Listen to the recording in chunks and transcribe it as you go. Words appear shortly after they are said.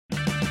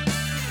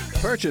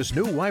Purchase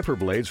new wiper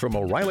blades from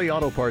O'Reilly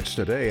Auto Parts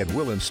today and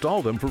we'll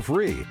install them for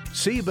free.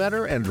 See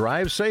better and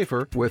drive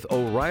safer with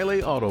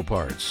O'Reilly Auto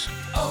Parts.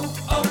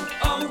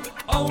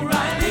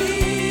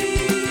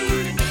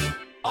 O'Reilly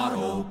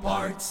Auto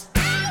Parts.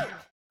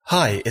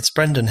 Hi, it's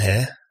Brendan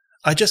here.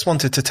 I just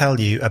wanted to tell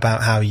you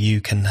about how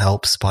you can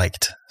help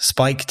Spiked.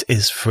 Spiked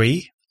is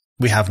free.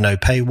 We have no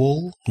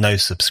paywall, no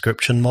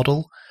subscription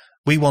model.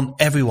 We want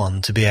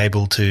everyone to be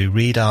able to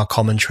read our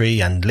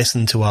commentary and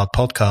listen to our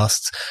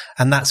podcasts,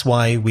 and that's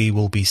why we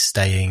will be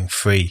staying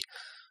free.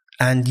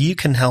 And you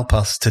can help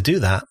us to do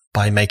that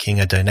by making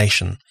a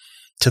donation.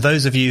 To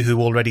those of you who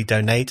already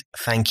donate,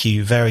 thank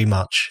you very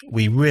much.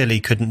 We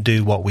really couldn't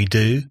do what we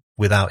do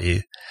without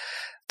you.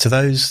 To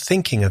those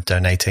thinking of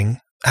donating,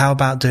 how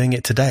about doing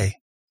it today?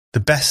 The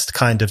best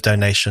kind of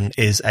donation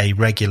is a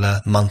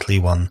regular monthly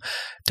one.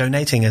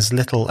 Donating as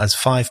little as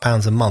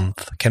 £5 a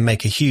month can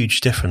make a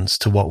huge difference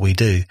to what we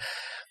do.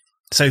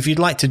 So if you'd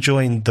like to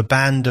join the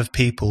band of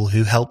people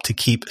who help to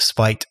keep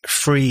Spiked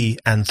free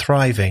and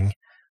thriving,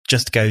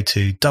 just go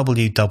to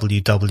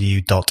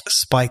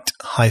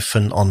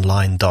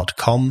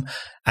www.spiked-online.com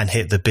and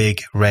hit the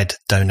big red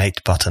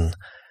donate button.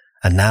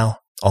 And now,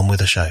 on with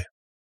the show.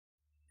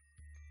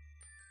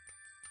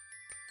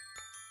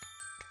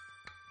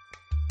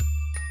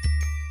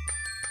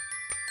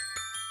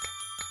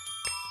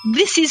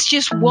 This is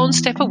just one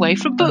step away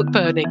from book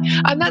burning,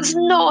 and that's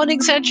not an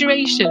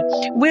exaggeration.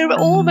 We're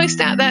almost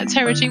at that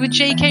territory with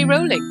J.K.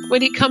 Rowling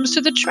when it comes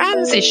to the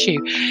trans issue.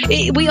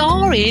 We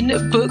are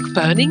in book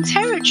burning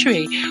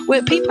territory,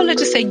 where people are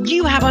just saying,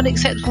 you have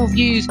unacceptable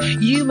views,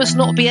 you must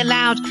not be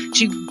allowed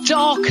to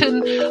darken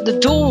the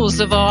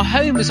doors of our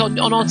homes on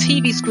our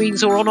TV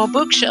screens or on our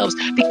bookshelves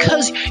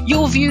because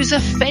your views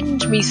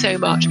offend me so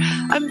much.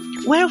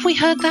 Where have we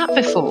heard that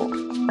before?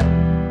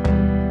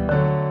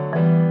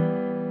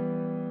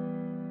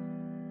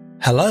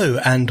 Hello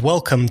and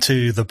welcome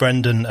to the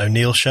Brendan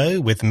O'Neill Show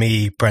with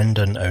me,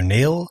 Brendan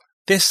O'Neill.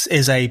 This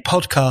is a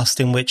podcast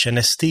in which an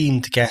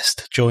esteemed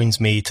guest joins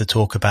me to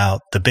talk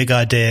about the big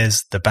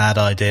ideas, the bad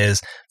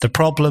ideas, the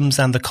problems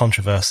and the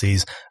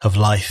controversies of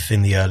life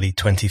in the early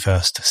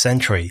 21st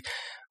century.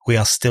 We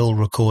are still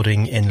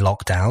recording in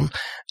lockdown,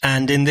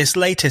 and in this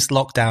latest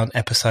lockdown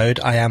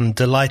episode, I am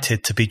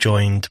delighted to be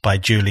joined by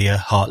Julia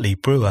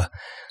Hartley-Brewer.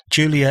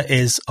 Julia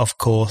is, of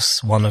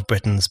course, one of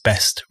Britain's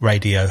best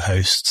radio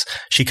hosts.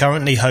 She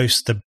currently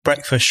hosts the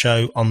breakfast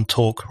show on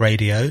Talk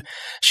Radio.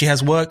 She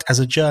has worked as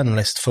a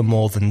journalist for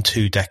more than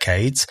 2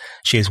 decades.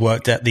 She has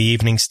worked at the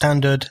Evening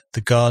Standard,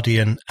 The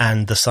Guardian,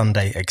 and the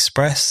Sunday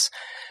Express.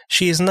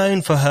 She is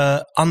known for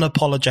her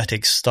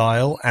unapologetic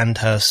style and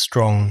her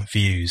strong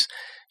views.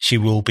 She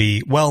will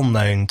be well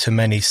known to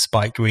many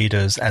Spiked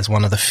readers as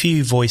one of the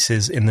few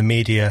voices in the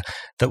media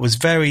that was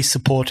very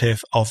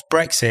supportive of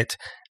Brexit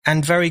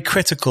and very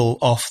critical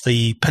of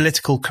the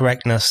political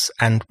correctness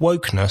and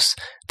wokeness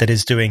that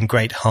is doing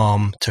great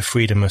harm to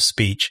freedom of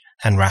speech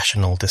and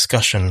rational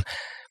discussion.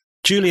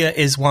 Julia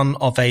is one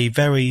of a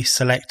very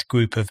select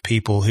group of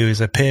people who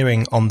is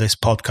appearing on this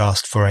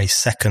podcast for a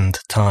second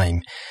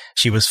time.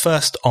 She was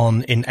first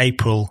on in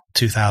April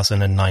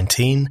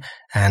 2019,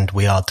 and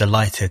we are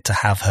delighted to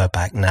have her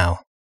back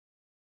now.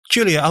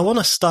 Julia, I want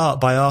to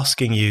start by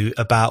asking you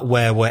about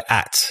where we're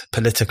at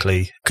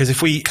politically, because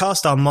if we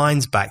cast our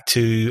minds back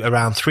to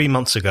around 3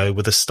 months ago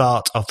with the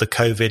start of the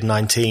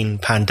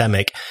COVID-19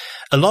 pandemic,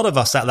 a lot of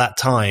us at that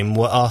time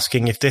were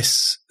asking if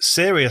this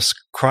serious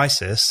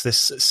crisis,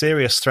 this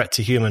serious threat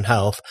to human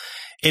health,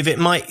 if it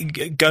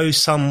might go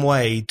some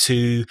way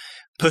to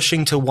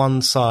pushing to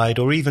one side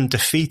or even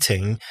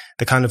defeating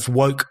the kind of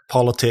woke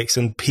politics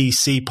and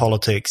PC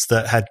politics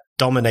that had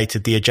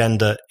dominated the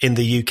agenda in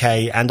the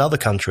UK and other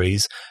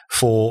countries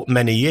for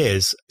many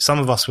years. Some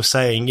of us were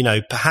saying,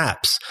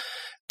 perhaps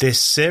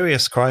this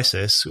serious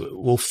crisis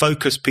will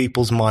focus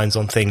people's minds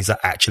on things that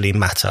actually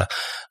matter,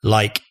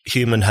 like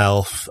human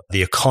health,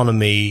 the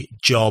economy,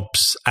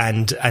 jobs,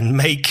 and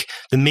make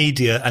the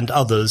media and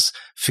others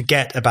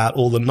forget about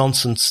all the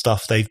nonsense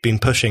stuff they've been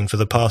pushing for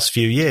the past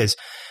few years.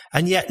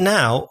 And yet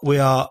now we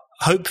are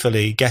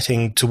hopefully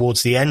getting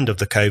towards the end of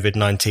the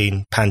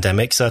COVID-19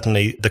 pandemic,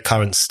 certainly the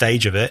current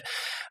stage of it.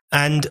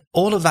 And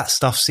all of that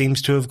stuff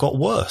seems to have got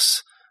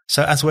worse.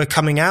 So as we're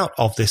coming out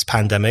of this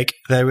pandemic,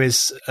 there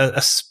is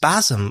a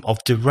spasm of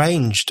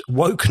deranged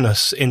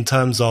wokeness in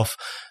terms of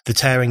the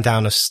tearing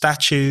down of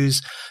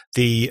statues,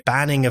 the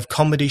banning of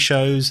comedy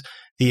shows,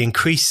 the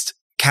increased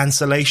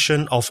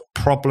cancellation of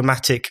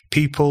problematic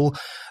people.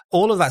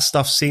 All of that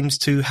stuff seems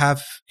to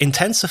have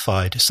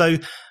intensified. So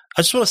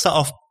I just want to start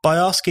off by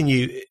asking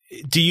you,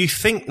 do you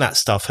think that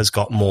stuff has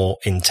got more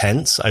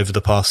intense over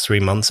the past 3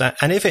 months?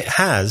 And if it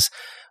has,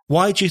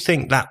 why do you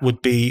think that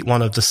would be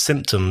one of the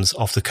symptoms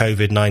of the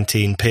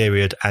COVID-19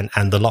 period and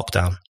the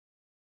lockdown?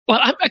 Well,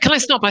 can I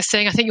start by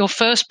saying I think your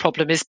first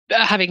problem is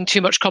having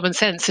too much common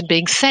sense and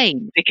being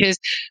sane,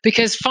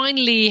 because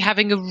finally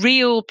having a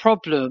real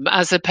problem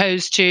as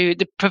opposed to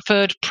the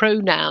preferred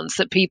pronouns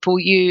that people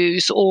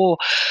use or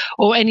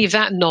any of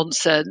that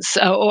nonsense,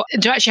 or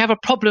to actually have a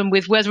problem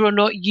with whether or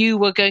not you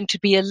were going to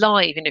be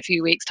alive in a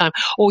few weeks' time,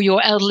 or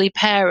your elderly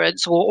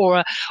parents, or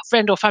a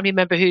friend or family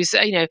member who's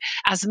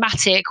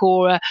asthmatic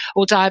or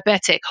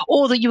diabetic,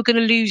 or that you're going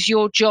to lose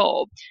your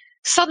job.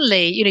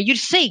 Suddenly, you'd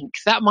think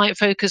that might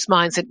focus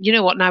minds and, you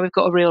know what, now we've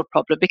got a real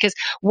problem, because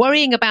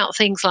worrying about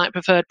things like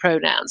preferred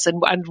pronouns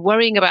and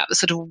worrying about the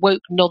sort of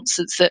woke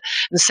nonsense and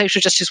the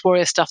social justice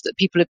warrior stuff that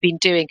people have been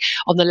doing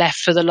on the left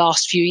for the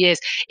last few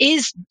years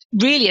is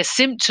really a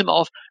symptom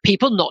of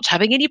people not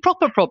having any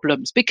proper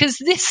problems, because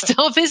this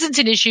stuff isn't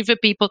an issue for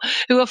people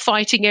who are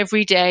fighting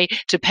every day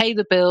to pay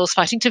the bills,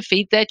 fighting to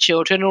feed their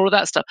children, all of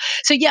that stuff.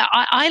 So yeah,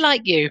 I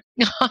like you.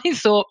 I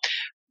thought,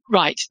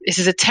 right, this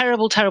is a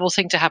terrible, terrible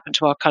thing to happen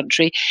to our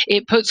country.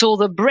 It puts all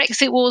the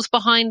Brexit wars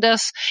behind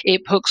us.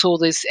 It puts all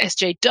this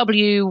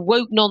SJW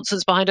woke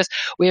nonsense behind us.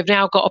 We have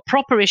now got a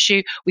proper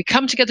issue. We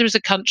come together as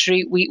a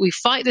country. We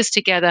fight this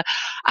together.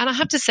 And I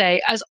have to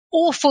say, as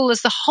awful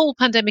as the whole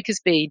pandemic has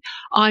been,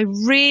 I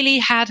really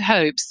had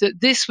hopes that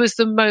this was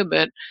the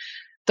moment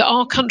that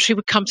our country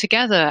would come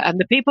together and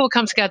the people would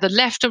come together,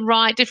 left and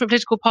right, different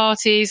political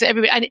parties,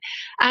 everybody,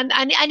 and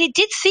it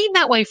did seem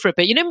that way for a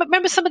bit.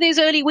 Remember some of those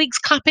early weeks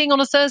clapping on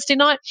a Thursday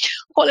night?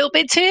 I got a little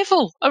bit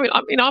tearful. I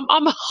mean, I'm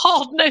a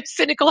hard-nosed,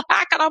 cynical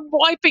hack, and I'm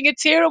wiping a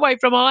tear away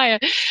from my eye.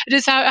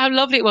 Just how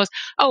lovely it was.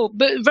 Oh,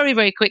 but very,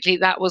 very quickly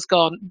that was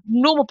gone.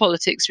 Normal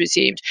politics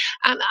resumed,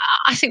 and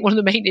I think one of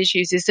the main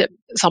issues is that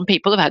some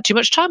people have had too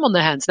much time on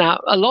their hands. Now,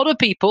 a lot of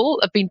people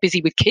have been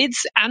busy with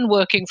kids and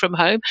working from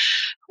home.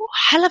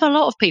 Hell of a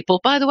lot of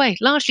people, by the way,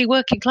 largely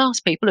working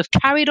class people, have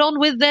carried on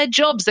with their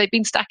jobs. They've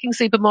been stacking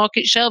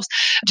supermarket shelves,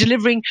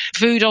 delivering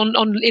food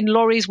in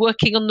lorries,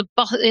 working on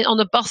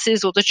the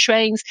buses or the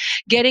trains,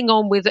 getting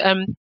on with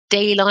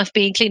daily life,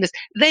 being cleaners.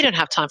 They don't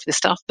have time for this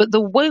stuff. But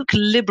the woke,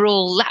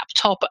 liberal,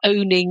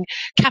 laptop-owning,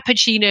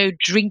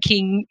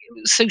 cappuccino-drinking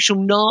social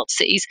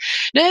Nazis,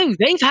 no,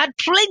 they've had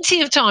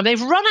plenty of time.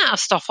 They've run out of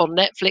stuff on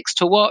Netflix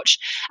to watch,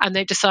 and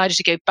they've decided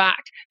to go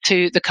back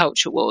to the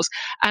culture wars.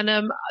 And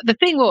the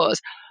thing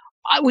was,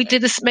 we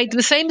made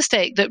the same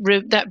mistake that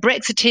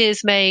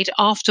Brexiteers made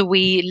after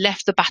we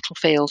left the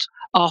battlefield,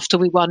 after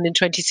we won in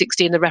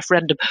 2016 the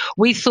referendum.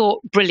 We thought,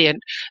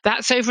 brilliant,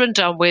 that's over and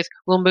done with,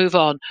 we'll move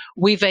on.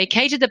 We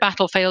vacated the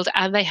battlefield,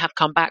 and they have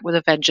come back with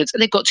a vengeance.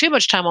 They've got too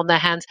much time on their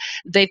hands.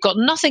 They've got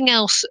nothing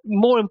else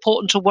more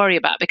important to worry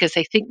about, because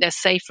they think they're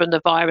safe from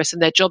the virus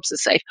and their jobs are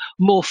safe.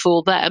 More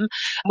fool them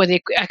when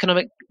the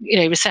economic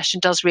recession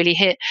does really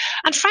hit.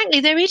 And frankly,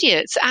 they're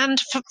idiots. And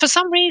for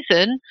some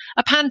reason,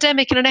 a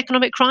pandemic and an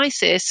economic crisis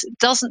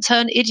doesn't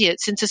turn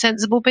idiots into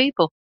sensible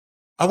people.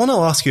 I want to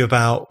ask you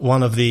about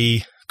one of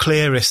the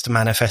clearest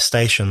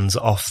manifestations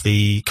of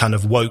the kind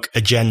of woke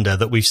agenda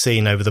that we've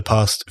seen over the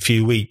past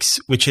few weeks,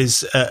 which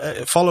is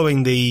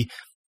following the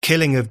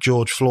killing of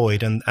George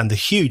Floyd and the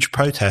huge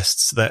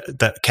protests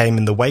that came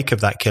in the wake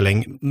of that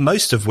killing,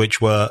 most of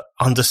which were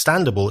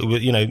understandable.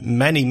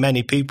 Many,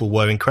 many people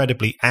were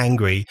incredibly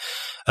angry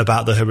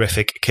about the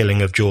horrific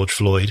killing of George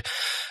Floyd.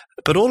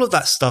 But all of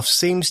that stuff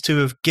seems to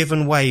have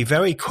given way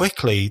very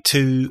quickly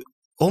to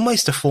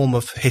almost a form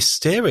of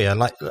hysteria,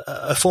 like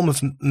a form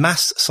of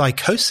mass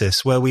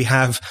psychosis, where we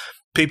have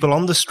people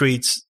on the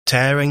streets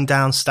tearing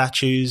down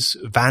statues,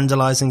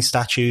 vandalizing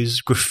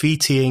statues,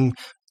 graffitiing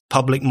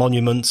public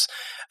monuments.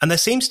 And there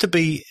seems to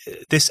be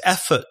this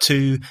effort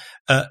to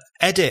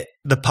edit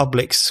the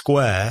public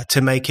square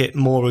to make it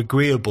more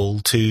agreeable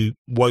to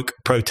woke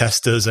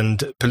protesters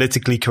and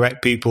politically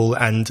correct people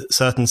and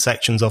certain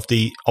sections of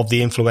the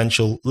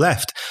influential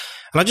left.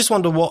 And I just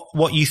wonder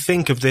what you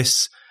think of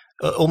this,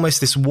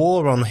 almost this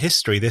war on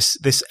history,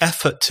 this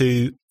effort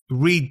to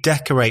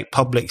redecorate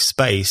public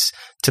space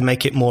to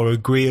make it more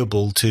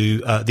agreeable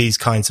to these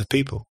kinds of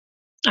people.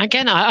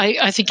 Again,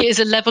 I think it is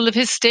a level of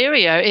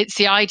hysteria. It's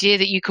the idea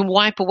that you can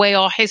wipe away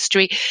our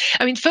history.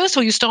 I mean, first of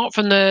all, you start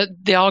from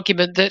the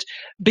argument that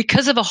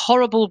because of a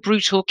horrible,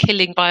 brutal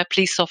killing by a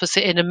police officer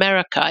in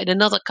America, in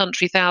another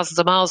country thousands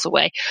of miles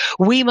away,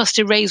 we must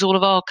erase all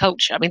of our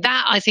culture. I mean,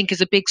 that I think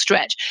is a big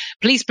stretch.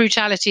 Police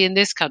brutality in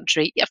this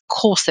country, of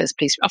course there's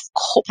police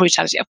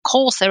brutality. Of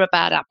course there are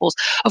bad apples.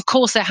 Of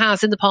course there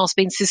has in the past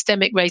been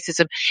systemic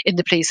racism in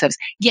the police service.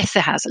 Yes,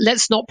 there has.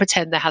 Let's not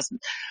pretend there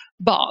hasn't.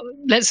 But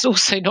let's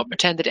also not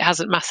pretend that it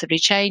hasn't massively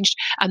changed,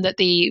 and that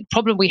the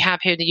problem we have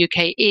here in the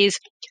UK is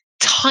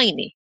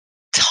tiny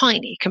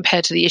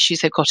compared to the issues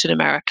they've got in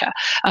America.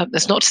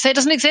 That's not to say it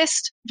doesn't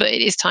exist, but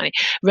it is tiny,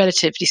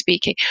 relatively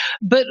speaking.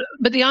 But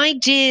the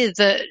idea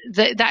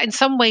that in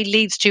some way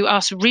leads to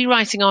us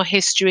rewriting our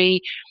history,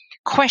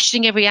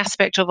 questioning every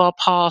aspect of our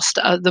past,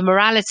 the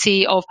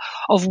morality of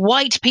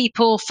white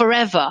people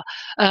forever,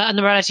 and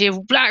the morality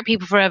of black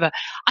people forever,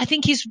 I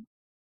think is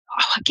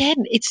again,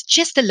 it's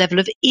just a level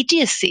of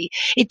idiocy.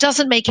 It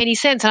doesn't make any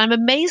sense. And I'm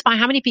amazed by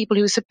how many people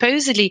who are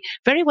supposedly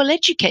very well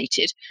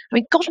educated. I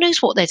mean, God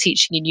knows what they're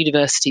teaching in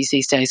universities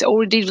these days,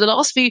 or indeed for the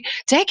last few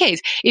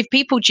decades. If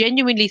people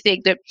genuinely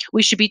think that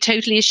we should be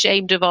totally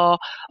ashamed of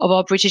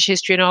our British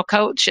history and our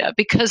culture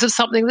because of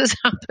something that's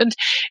happened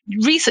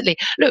recently.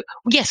 Look,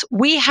 yes,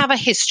 we have a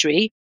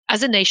history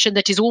as a nation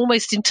that is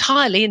almost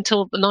entirely,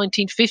 until the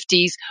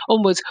 1950s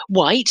onwards,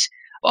 white,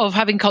 of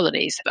having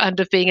colonies and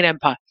of being an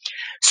empire.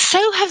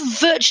 So have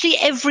virtually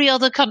every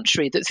other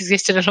country that's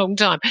existed a long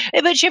time.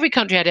 Virtually every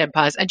country had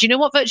empires. And do you know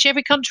what virtually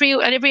every country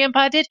and every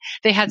empire did?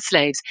 They had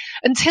slaves.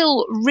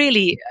 Until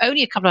really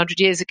only a couple of hundred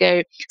years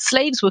ago,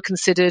 slaves were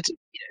considered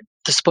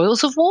the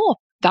spoils of war.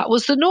 That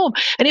was the norm.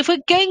 And if we're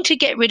going to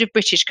get rid of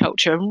British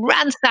culture and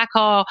ransack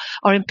our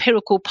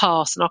empirical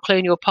past and our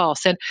colonial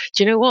past, then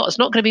do you know what? There's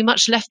not going to be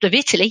much left of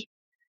Italy.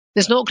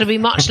 There's not going to be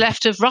much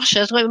left of Russia.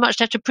 There's not going to be much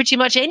left of pretty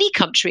much any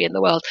country in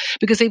the world,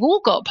 because they've all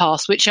got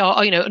pasts which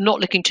are, not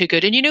looking too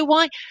good. And you know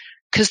why?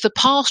 Because the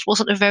past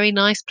wasn't a very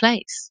nice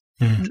place.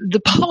 The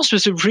past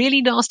was a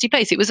really nasty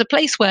place. It was a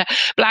place where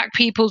black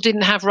people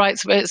didn't have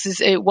rights versus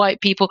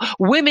white people.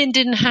 Women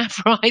didn't have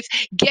rights.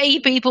 Gay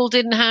people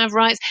didn't have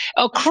rights.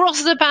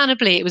 Across the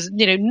panoply, it was,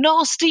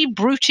 nasty,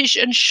 brutish,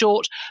 and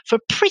short for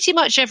pretty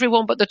much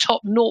everyone but the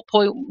top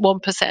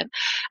 0.1%.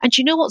 And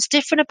you know what's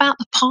different about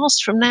the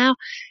past from now?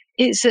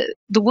 It's that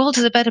the world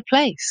is a better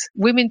place.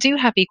 Women do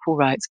have equal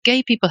rights.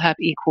 Gay people have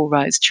equal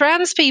rights.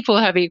 Trans people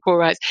have equal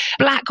rights.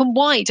 Black and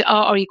white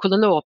are equal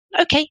in law.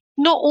 Okay,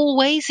 not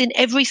always in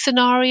every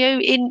scenario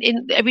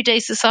in everyday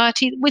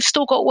society. We've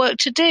still got work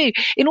to do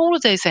in all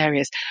of those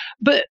areas.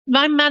 But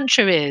my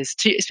mantra is,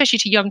 especially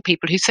to young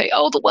people who say,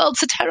 oh, the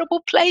world's a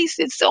terrible place.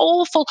 It's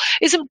awful.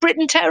 Isn't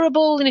Britain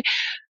terrible? And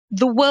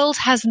the world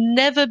has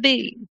never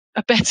been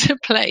a better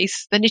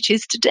place than it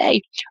is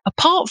today,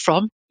 apart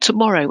from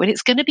tomorrow, when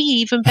it's going to be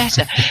even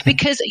better.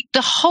 Because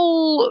the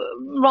whole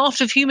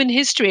raft of human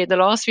history in the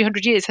last few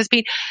hundred years has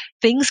been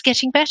things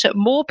getting better,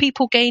 more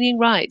people gaining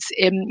rights,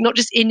 not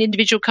just in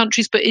individual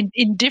countries, but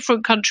in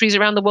different countries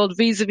around the world,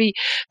 vis-a-vis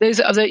those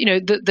other,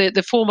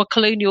 the former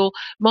colonial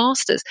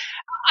masters.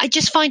 I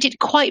just find it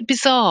quite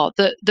bizarre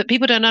that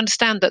people don't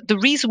understand that the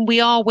reason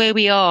we are where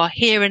we are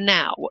here and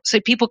now, so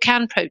people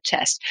can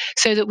protest,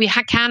 so that we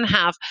can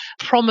have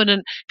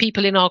prominent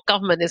people in our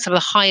government in some of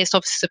the highest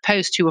offices of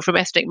post who are from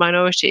ethnic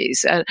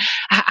minorities,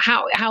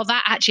 how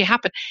that actually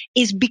happened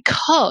is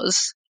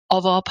because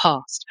of our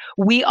past.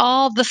 We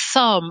are the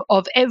sum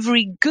of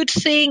every good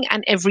thing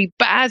and every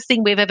bad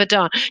thing we've ever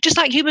done, just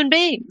like human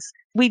beings.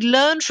 We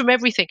learn from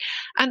everything.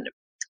 And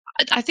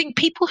I think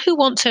people who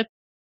want to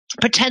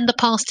pretend the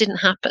past didn't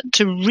happen,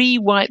 to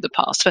rewrite the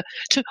past,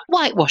 to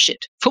whitewash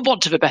it, for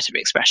want of a better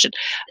expression,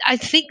 I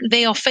think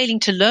they are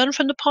failing to learn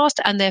from the past,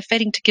 and they're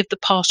failing to give the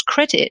past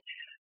credit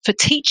for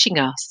teaching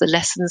us the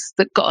lessons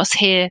that got us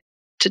here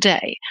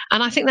today.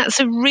 And I think that's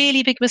a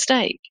really big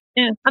mistake.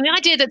 Yeah. And the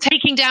idea that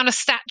taking down a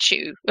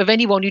statue of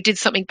anyone who did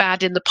something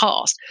bad in the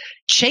past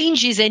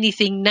changes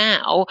anything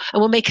now and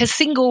will make a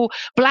single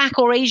black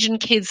or Asian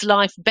kid's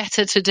life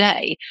better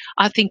today,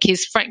 I think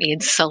is frankly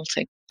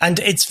insulting. And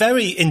it's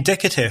very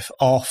indicative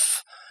of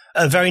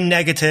a very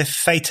negative,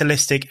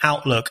 fatalistic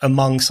outlook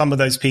among some of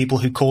those people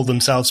who call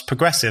themselves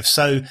progressive.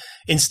 So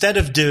instead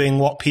of doing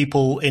what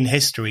people in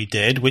history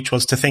did, which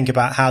was to think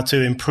about how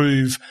to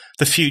improve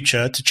the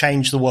future, to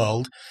change the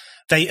world,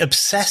 they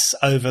obsess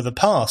over the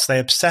past. They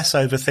obsess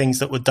over things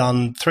that were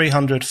done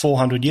 300,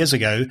 400 years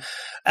ago,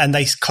 and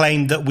they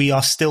claim that we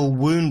are still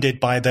wounded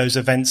by those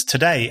events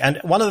today. And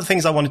one of the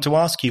things I wanted to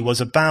ask you was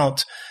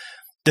about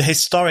the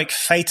historic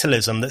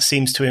fatalism that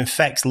seems to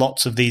infect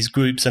lots of these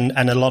groups and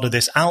a lot of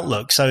this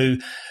outlook. So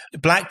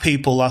black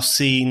people are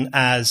seen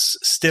as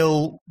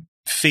still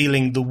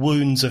feeling the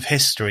wounds of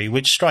history,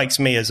 which strikes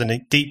me as a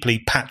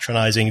deeply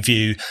patronizing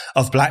view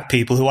of black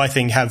people who I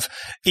think have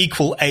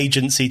equal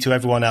agency to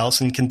everyone else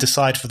and can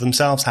decide for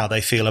themselves how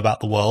they feel about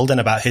the world and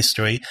about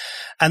history.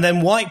 And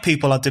then white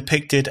people are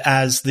depicted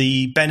as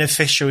the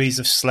beneficiaries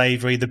of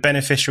slavery, the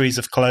beneficiaries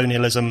of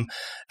colonialism,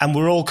 and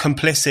we're all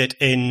complicit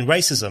in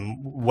racism,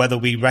 whether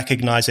we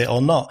recognize it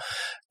or not.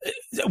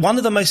 One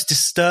of the most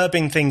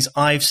disturbing things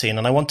I've seen,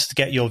 and I wanted to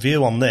get your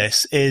view on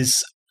this,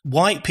 is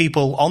white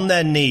people on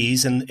their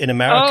knees in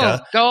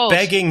America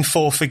begging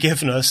for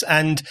forgiveness,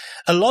 and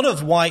a lot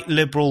of white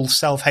liberal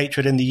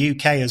self-hatred in the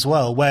UK as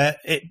well, where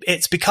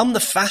it's become the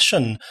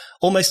fashion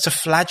almost to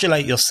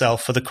flagellate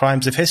yourself for the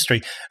crimes of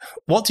history.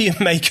 What do you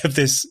make of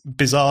this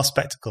bizarre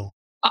spectacle?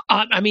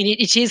 I mean,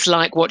 it is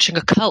like watching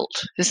a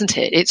cult, isn't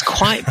it? It's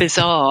quite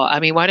bizarre.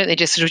 I mean, why don't they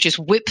just sort of just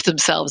whip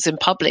themselves in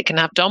public and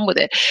have done with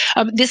it?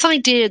 This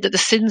idea that the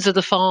sins of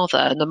the father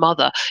and the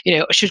mother,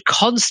 should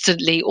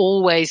constantly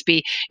always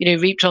be,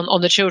 reaped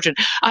on the children.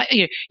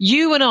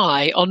 You and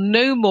I are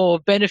no more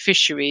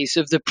beneficiaries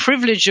of the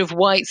privilege of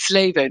white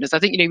slave owners. I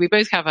think, we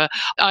both have a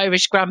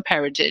Irish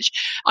grandparentage.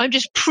 I'm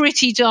just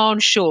pretty darn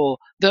sure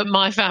that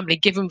my family,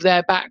 given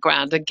their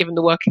background and given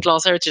the working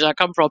class heritage I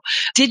come from,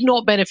 did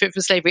not benefit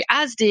from slavery,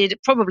 as as did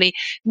probably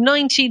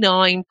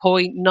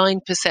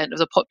 99.9% of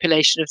the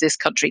population of this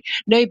country.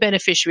 No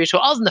beneficiary at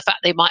all, other than the fact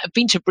they might have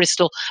been to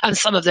Bristol, and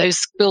some of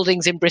those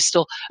buildings in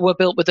Bristol were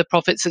built with the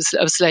profits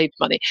of slave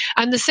money.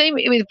 And the same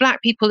with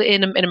black people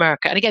in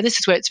America. And again, this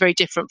is where it's very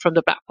different from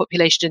the black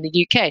population in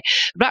the UK.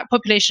 The black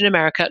population in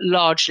America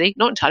largely,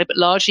 not entirely, but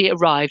largely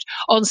arrived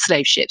on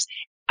slave ships.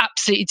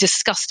 Absolutely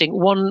disgusting.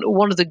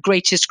 One of the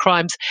greatest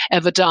crimes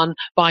ever done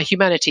by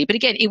humanity. But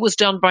again, it was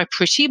done by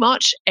pretty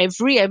much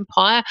every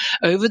empire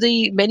over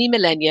the many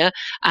millennia,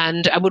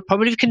 and would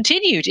probably have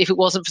continued if it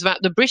wasn't for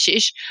the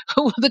British,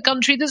 who were the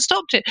country that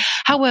stopped it.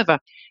 However,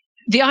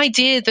 the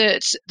idea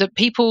that the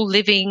people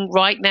living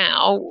right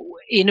now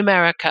in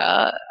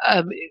America,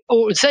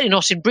 or certainly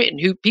not in Britain,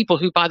 people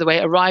who, by the way,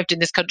 arrived in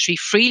this country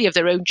freely of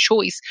their own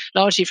choice,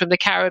 largely from the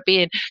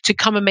Caribbean, to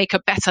come and make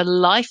a better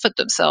life for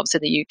themselves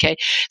in the UK.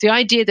 The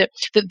idea that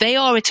they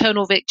are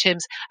eternal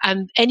victims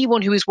and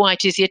anyone who is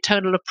white is the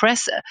eternal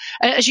oppressor.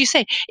 As you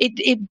say,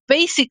 it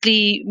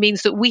basically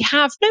means that we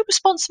have no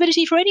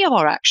responsibility for any of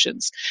our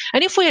actions.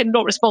 And if we're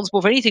not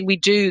responsible for anything we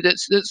do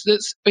that's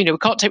we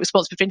can't take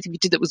responsibility for anything we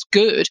did that was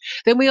good,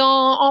 then we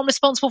aren't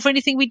responsible for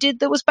anything we did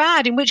that was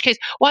bad, in which case,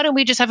 why don't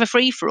we just have a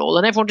free-for-all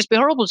and everyone just be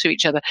horrible to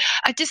each other?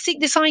 I just think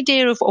this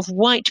idea of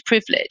white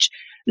privilege,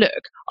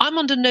 look, I'm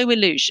under no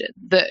illusion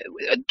that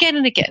again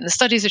and again, the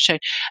studies have shown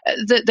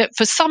that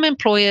for some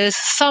employers,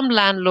 some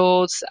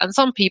landlords and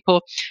some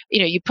people,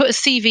 you put a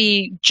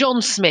CV,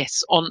 John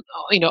Smith on,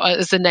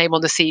 as the name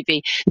on the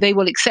CV, they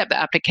will accept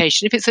that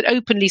application. If it's an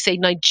openly, say,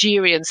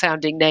 Nigerian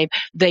sounding name,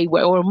 they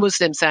will, or a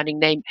Muslim sounding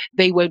name,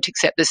 they won't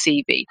accept the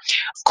CV.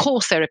 Of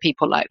course, there are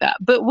people like that,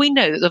 but we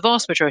know that the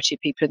vast majority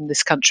of people in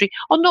this country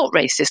are not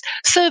racist.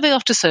 Survey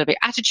after survey,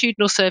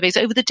 attitudinal surveys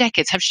over the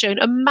decades have shown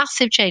a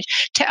massive change.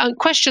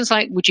 Questions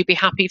like, would you be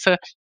happy for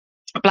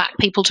black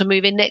people to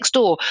move in next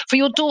door, for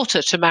your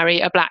daughter to marry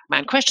a black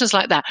man? Questions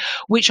like that,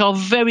 which are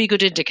very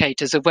good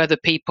indicators of whether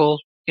people,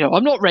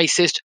 I'm not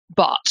racist,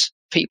 but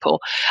people.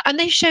 And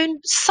they've shown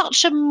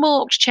such a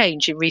marked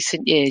change in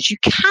recent years. You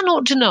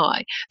cannot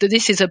deny that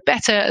this is a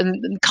better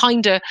and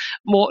kinder,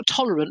 more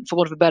tolerant, for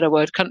want of a better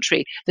word,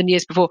 country than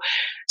years before.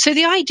 So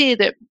the idea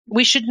that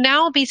we should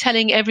now be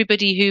telling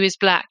everybody who is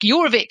black,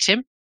 you're a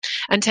victim,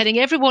 and telling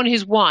everyone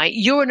who's white,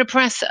 you're an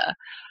oppressor,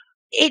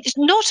 it's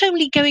not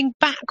only going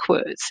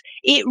backwards,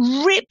 it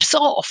rips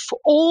off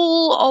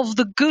all of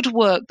the good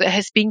work that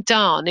has been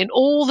done in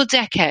all the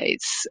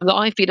decades that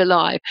I've been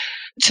alive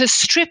to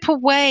strip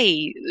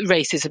away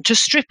racism, to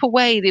strip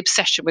away the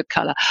obsession with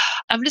colour.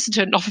 I've listened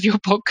to enough of your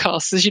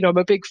podcasts, as you know, I'm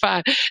a big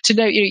fan, to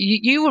know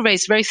you were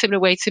raised a very similar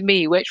way to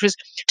me, which was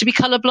to be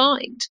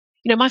colourblind.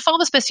 My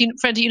father's best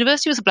friend at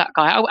university was a black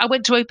guy. I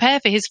went to au pair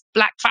for his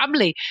black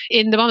family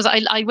in the Bahamas.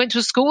 I went to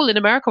a school in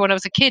America when I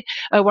was a kid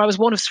where I was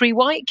one of 3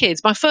 white kids.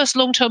 My first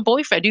long-term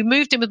boyfriend who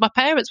moved in with my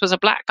parents was a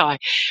black guy.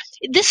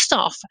 This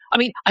stuff,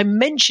 I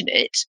mention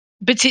it,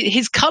 but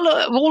his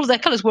colour, all of their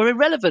colours were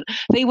irrelevant.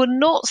 They were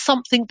not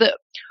something that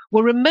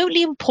were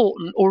remotely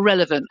important or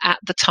relevant at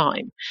the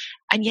time.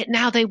 And yet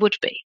now they would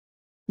be.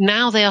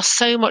 Now they are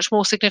so much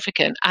more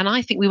significant. And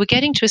I think we were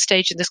getting to a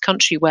stage in this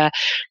country where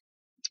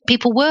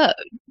people were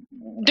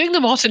doing the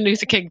Martin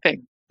Luther King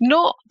thing,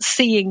 not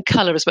seeing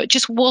colour as well. It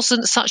just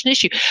wasn't such an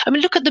issue.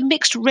 Look at the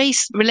mixed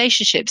race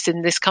relationships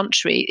in this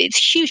country. It's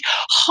huge.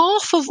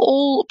 Half of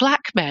all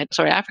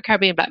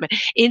Afro-Caribbean black men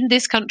in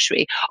this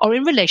country are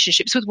in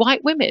relationships with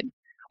white women.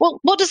 Well,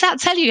 what does that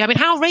tell you?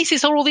 How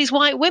racist are all these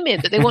white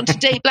women that they want to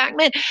date black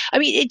men?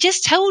 It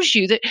just tells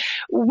you that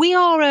we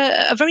are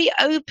a very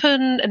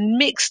open and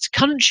mixed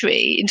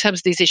country in terms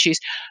of these issues.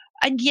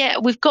 And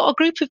yet we've got a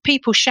group of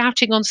people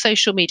shouting on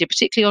social media,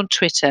 particularly on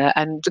Twitter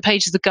and the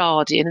pages of The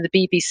Guardian and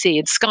the BBC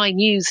and Sky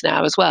News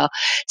now as well,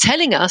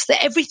 telling us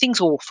that everything's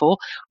awful,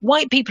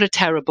 white people are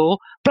terrible,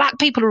 black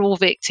people are all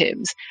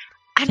victims.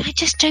 And I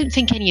just don't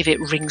think any of it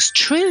rings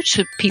true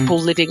to people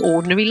living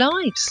ordinary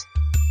lives.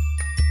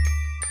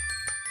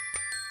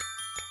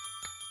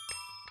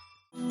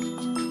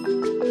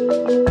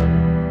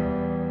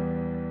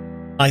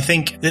 I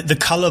think that the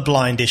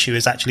colorblind issue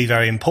is actually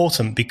very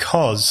important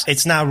because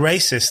it's now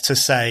racist to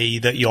say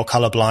that you're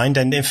colorblind.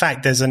 And in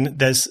fact,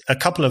 there's a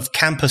couple of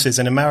campuses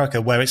in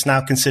America where it's now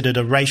considered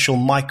a racial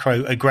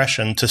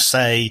microaggression to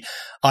say,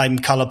 I'm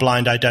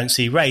colorblind, I don't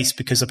see race,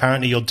 because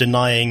apparently you're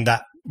denying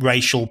that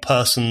racial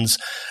person's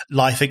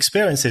life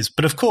experiences.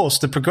 But of course,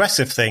 the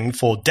progressive thing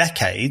for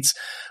decades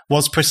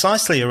was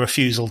precisely a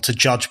refusal to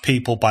judge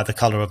people by the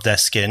color of their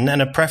skin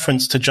and a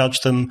preference to judge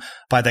them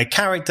by their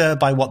character,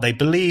 by what they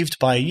believed,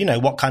 by,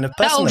 what kind of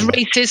person they were.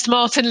 Racist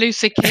Martin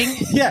Luther King.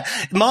 Yeah,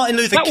 Martin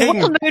Luther King.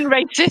 Well-known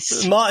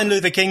racist. Martin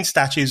Luther King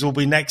statues will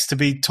be next to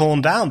be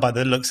torn down by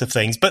the looks of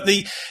things. But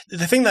the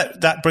thing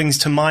that brings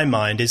to my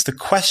mind is the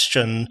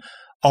question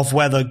of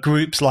whether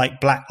groups like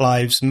Black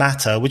Lives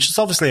Matter, which is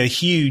obviously a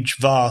huge,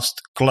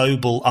 vast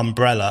global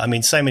umbrella.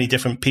 So many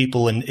different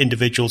people and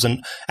individuals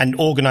and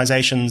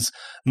organizations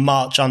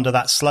march under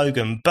that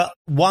slogan. But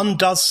one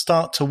does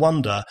start to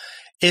wonder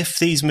if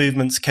these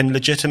movements can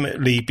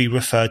legitimately be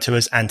referred to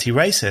as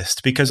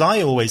anti-racist, because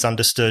I always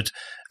understood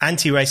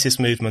anti-racist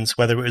movements,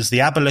 whether it was the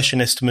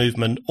abolitionist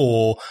movement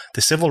or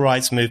the civil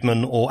rights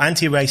movement or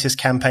anti-racist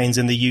campaigns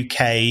in the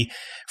UK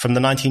from the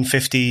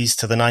 1950s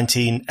to the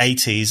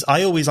 1980s,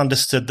 I always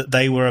understood that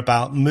they were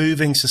about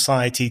moving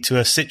society to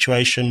a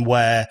situation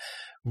where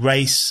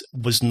race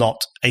was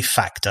not a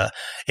factor.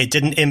 It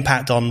didn't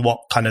impact on what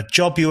kind of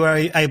job you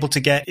were able to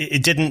get.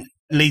 It didn't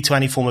lead to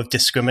any form of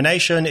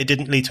discrimination. It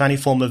didn't lead to any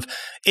form of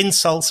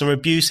insults or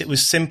abuse. It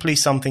was simply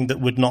something that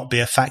would not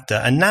be a factor.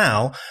 And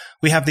now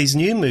we have these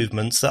new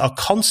movements that are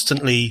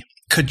constantly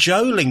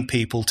cajoling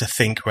people to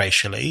think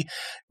racially.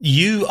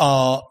 You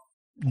are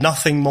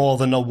nothing more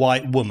than a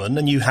white woman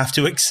and you have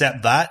to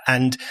accept that,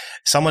 and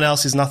someone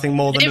else is nothing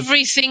more than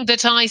everything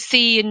that I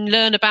see and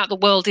learn about the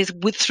world is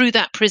through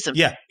that prism.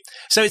 Yeah.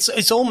 So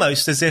it's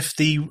almost as if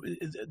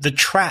the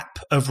trap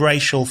of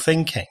racial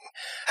thinking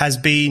has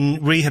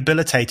been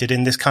rehabilitated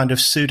in this kind of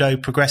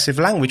pseudo-progressive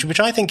language, which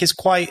I think is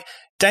quite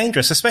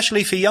dangerous,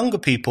 especially for younger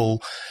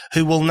people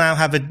who will now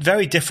have a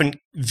very different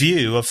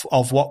view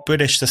of what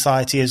British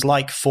society is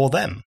like for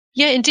them.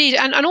 Yeah, indeed.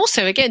 And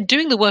also, again,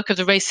 doing the work of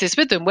the racists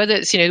with them, whether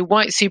it's,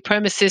 white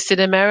supremacists in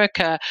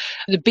America,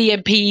 the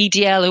BNP,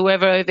 EDL,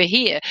 whoever over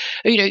here,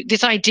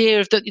 this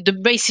idea of that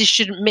the races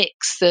shouldn't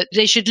mix, that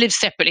they should live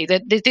separately,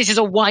 that this is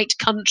a white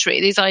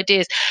country, these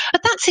ideas.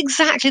 But that's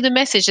exactly the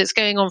message that's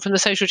going on from the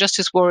social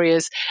justice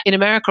warriors in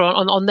America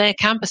on their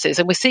campuses.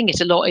 And we're seeing it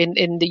a lot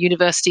in the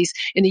universities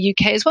in the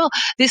UK as well.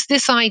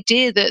 This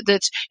idea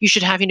that you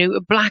should have,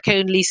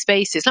 black-only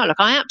spaces. No, look,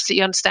 I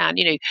absolutely understand,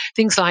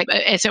 things like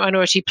ethnic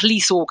minority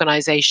police organisations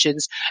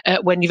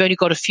when you've only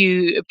got a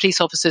few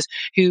police officers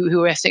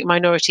who are ethnic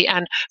minority.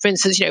 And for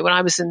instance, when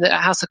I was in the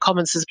House of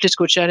Commons as a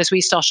political journalist, we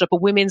started up a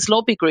women's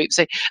lobby group.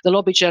 So the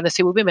lobby journalists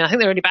who were women, I think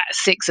there were only about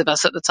 6 of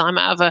us at the time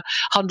out of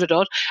 100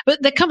 odd.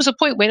 But there comes a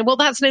point when,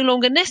 that's no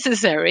longer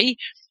necessary,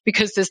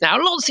 because there's now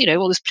lots,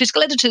 all these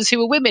political editors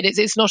who are women.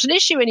 It's not an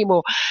issue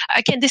anymore.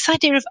 Again, this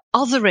idea of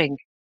othering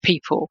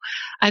people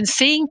and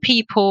seeing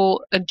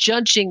people and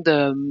judging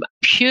them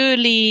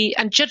purely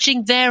and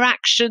judging their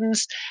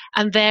actions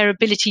and their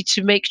ability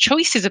to make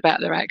choices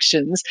about their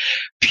actions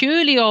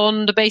purely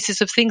on the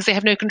basis of things they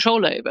have no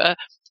control over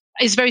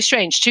is very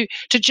strange. To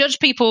judge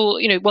people,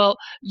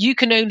 you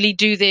can only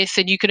do this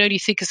and you can only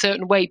think a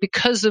certain way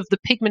because of the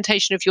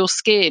pigmentation of your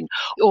skin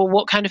or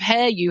what kind of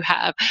hair you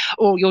have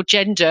or your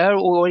gender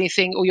or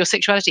anything or your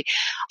sexuality.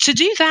 To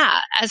do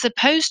that as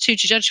opposed to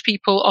judge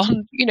people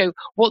on,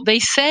 what they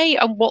say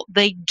and what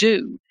they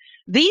do.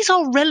 These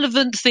are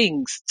relevant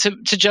things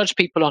to judge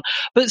people on.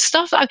 But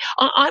stuff,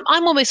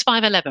 I'm almost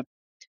 5'11".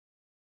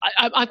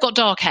 I've got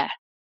dark hair.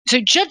 So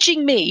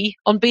judging me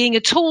on being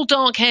a tall,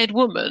 dark-haired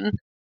woman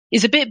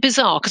is a bit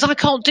bizarre because I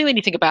can't do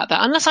anything about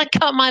that unless I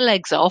cut my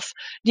legs off,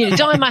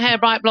 dye my hair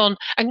bright blonde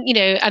and,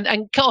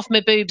 and cut off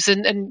my boobs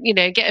and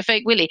get a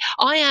fake willy.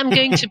 I am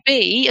going to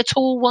be a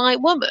tall white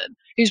woman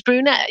who's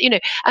brunette,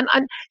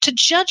 and to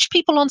judge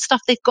people on stuff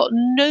they've got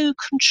no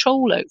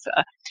control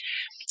over.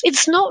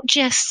 It's not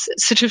just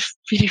sort of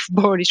really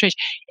morally strange.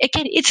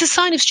 Again, it's a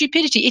sign of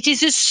stupidity. It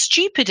is as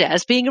stupid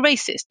as being a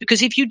racist,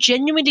 because if you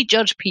genuinely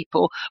judge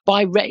people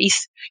by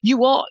race,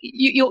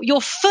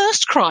 your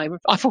first crime,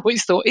 I've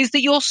always thought, is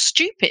that you're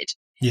stupid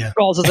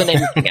rather than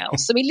anything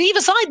else. I mean, leave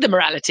aside the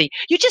morality.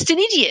 You're just an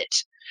idiot.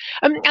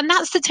 And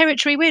that's the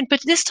territory we're in. But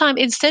this time,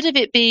 instead of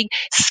it being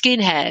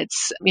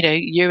skinheads,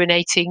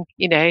 urinating,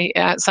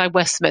 outside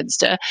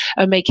Westminster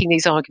and making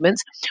these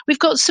arguments, we've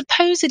got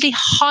supposedly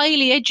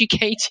highly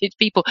educated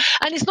people.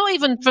 And it's not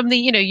even from the,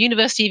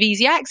 University of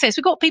Easy Access.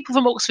 We've got people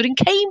from Oxford and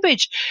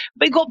Cambridge.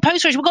 We've got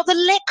postgraduates. We've got the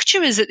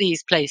lecturers at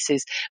these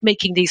places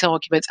making these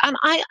arguments. And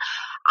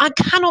I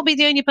cannot be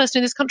the only person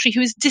in this country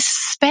who is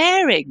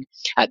despairing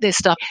at this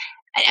stuff.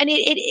 And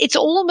it's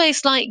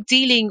almost like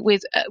dealing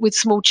with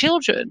small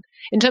children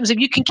in terms of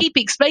you can keep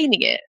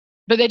explaining it,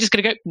 but they're just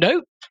going to go,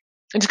 no.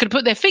 And just going to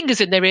put their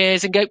fingers in their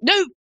ears and go,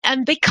 no.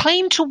 And they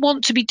claim to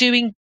want to be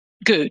doing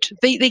good.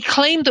 They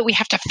claim that we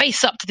have to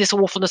face up to this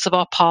awfulness of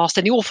our past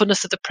and the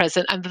awfulness of the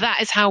present, and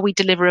that is how we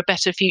deliver a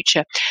better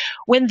future.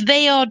 When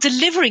they are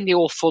delivering the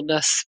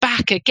awfulness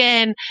back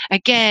again,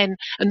 and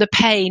the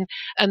pain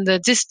and the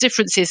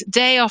differences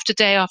day after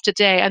day after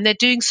day, and they're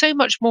doing so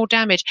much more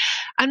damage.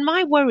 And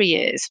my worry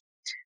is,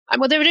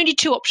 well, there are only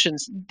 2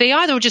 options. They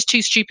either are just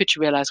too stupid to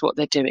realise what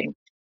they're doing,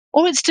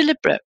 or it's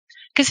deliberate.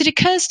 Because it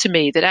occurs to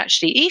me that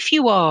actually, if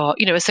you are,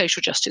 a social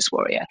justice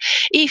warrior,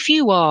 if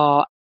you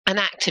are an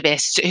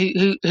activist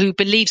who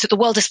believes that the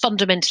world is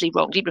fundamentally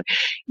wrong,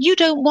 you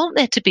don't want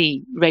there to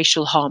be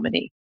racial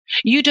harmony.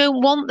 You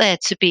don't want there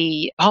to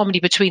be harmony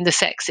between the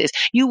sexes.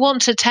 You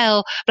want to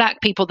tell black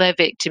people they're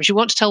victims. You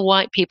want to tell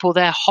white people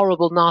they're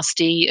horrible,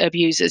 nasty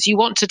abusers. You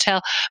want to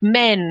tell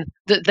men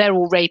that they're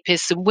all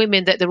rapists and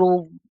women that they're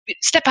all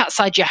step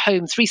outside your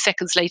home. 3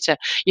 seconds later,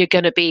 you're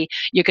going to be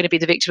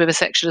the victim of a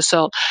sexual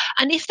assault.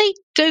 And if they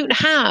don't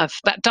have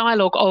that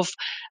dialogue of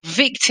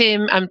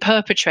victim and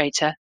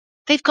perpetrator,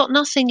 they've got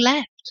nothing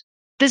left.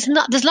 There's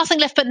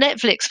nothing left but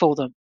Netflix for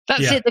them.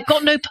 That's it. They've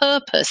got no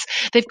purpose.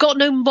 They've got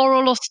no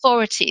moral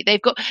authority.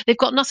 They've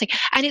got nothing.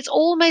 And it's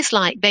almost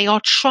like they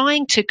are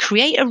trying to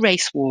create a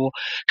race war,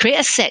 create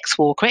a sex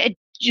war, create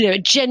a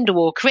gender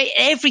war, create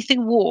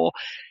everything war,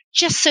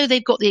 just so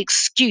they've got the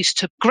excuse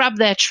to grab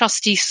their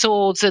trusty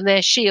swords and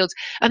their shields,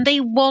 and they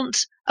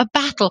want a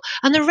battle.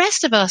 And the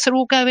rest of us are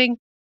all going,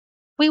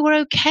 we were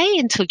okay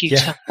until you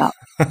turned up.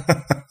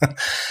 I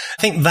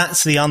think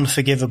that's the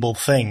unforgivable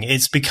thing.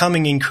 It's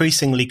becoming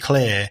increasingly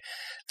clear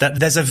that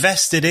there's a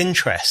vested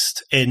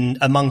interest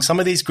among some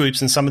of these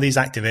groups and some of these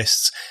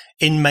activists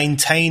in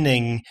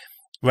maintaining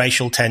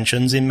racial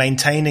tensions, in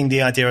maintaining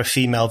the idea of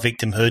female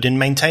victimhood, in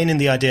maintaining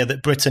the idea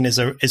that Britain is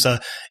a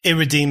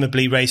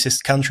irredeemably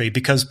racist country,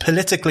 because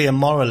politically and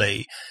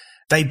morally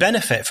they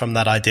benefit from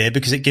that idea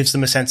because it gives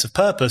them a sense of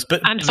purpose.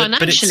 And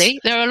financially,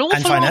 there are an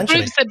awful lot of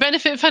groups that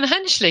benefit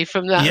financially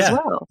from that as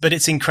well. But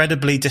it's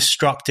incredibly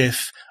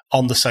destructive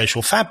on the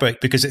social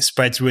fabric because it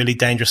spreads really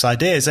dangerous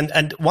ideas.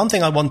 And one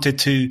thing I wanted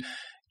to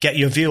get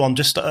your view on,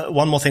 just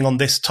one more thing on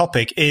this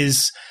topic,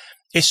 is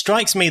it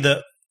strikes me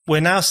that we're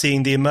now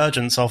seeing the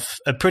emergence of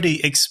a pretty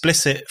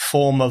explicit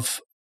form of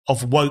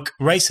woke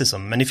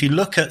racism. And if you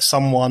look at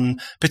someone,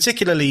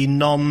 particularly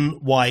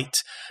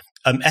non-white,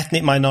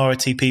 ethnic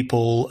minority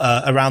people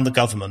around the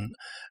government,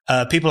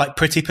 people like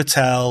Priti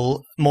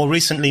Patel, more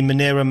recently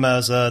Munira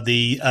Mirza,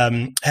 the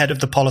head of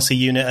the policy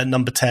unit at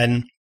Number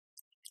 10,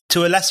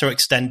 to a lesser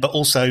extent, but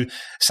also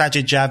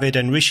Sajid Javid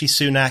and Rishi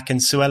Sunak and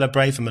Suella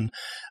Braverman.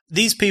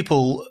 These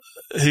people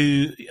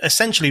who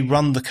essentially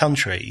run the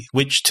country,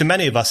 which to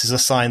many of us is a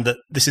sign that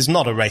this is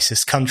not a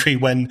racist country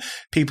when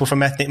people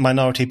from ethnic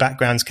minority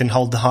backgrounds can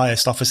hold the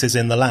highest offices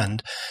in the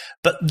land.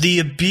 But the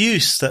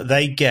abuse that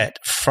they get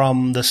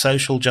from the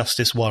social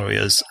justice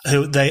warriors,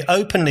 who they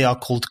openly are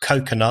called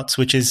coconuts,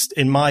 which is,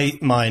 in my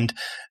mind,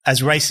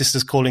 as racist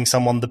as calling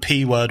someone the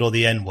P word or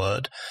the N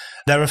word.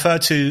 They're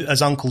referred to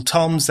as Uncle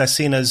Toms. They're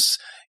seen as,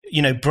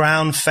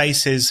 brown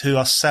faces who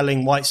are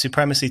selling white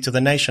supremacy to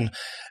the nation.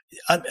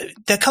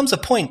 There comes a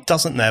point,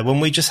 doesn't there, when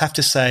we just have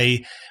to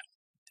say,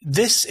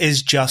 this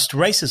is just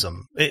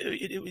racism.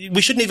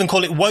 We shouldn't even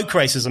call it woke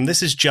racism.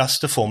 This is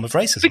just a form of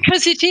racism.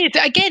 Because it is.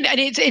 Again,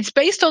 and it's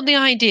based on the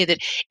idea that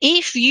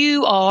if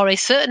you are a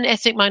certain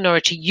ethnic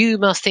minority, you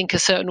must think a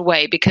certain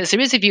way, because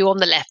there is a view on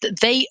the left that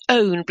they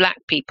own black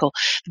people.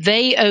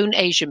 They own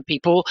Asian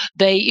people.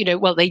 They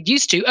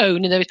used to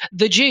own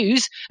the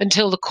Jews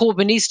until the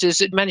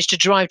Corbynistas managed to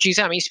drive Jews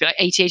out. It used to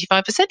be like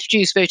 80-85% of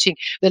Jews voting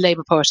the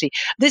Labour Party.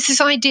 There's this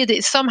idea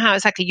that somehow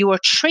exactly you are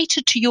a traitor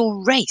to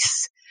your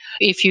race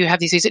if you have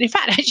these views. And in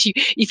fact, actually,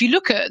 if you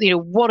look at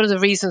what are the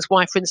reasons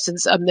why, for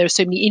instance, there are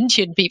so many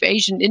Indian people,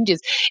 Asian Indians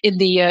in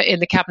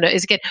the cabinet,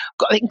 is again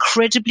got an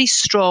incredibly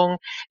strong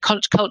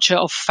culture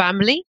of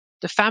family.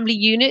 The family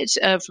unit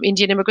from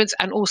Indian immigrants,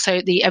 and also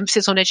the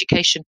emphasis on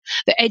education.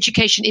 That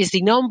education is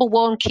the number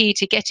one key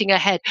to getting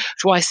ahead.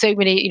 That's why so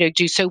many,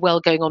 do so well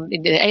going on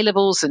in the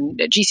A-levels and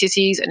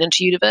GCSEs and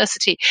into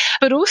university.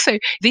 But also,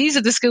 these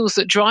are the skills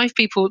that drive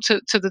people to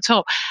the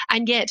top.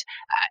 And yet,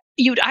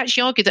 you would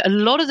actually argue that a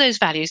lot of those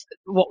values,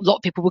 what a lot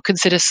of people would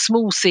consider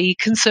small c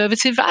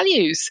conservative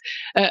values,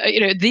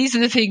 these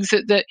are the things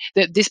that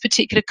this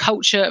particular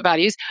culture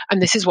values,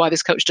 and this is why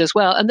this culture does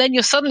well. And then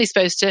you're suddenly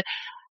supposed to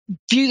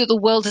view that the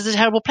world is a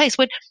terrible place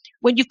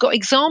when you've got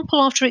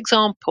example after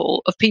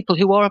example of people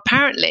who are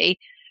apparently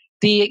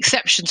the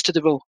exceptions to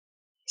the rule.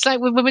 It's like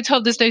when we're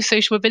told there's no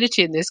social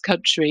mobility in this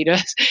country.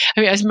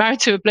 I was married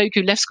to a bloke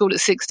who left school at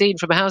 16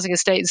 from a housing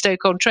estate in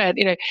Stoke-on-Trent.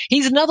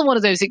 He's another one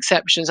of those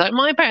exceptions. Like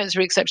my parents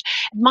are exceptions.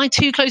 My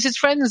two closest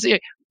friends,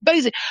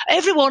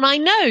 everyone I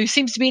know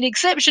seems to be an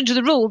exception to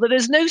the rule that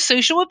there's no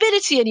social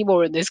mobility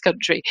anymore in this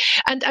country,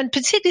 and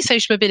particularly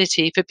social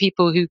mobility for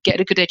people who get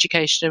a good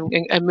education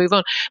and move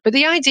on. But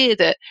the idea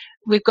that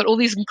we've got all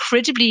these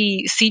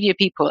incredibly senior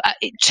people at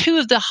two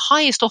of the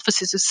highest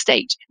offices of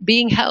state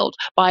being held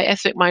by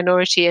ethnic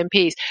minority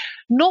MPs,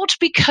 not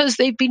because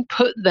they've been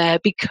put there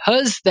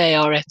because they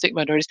are ethnic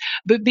minorities,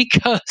 but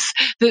because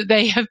that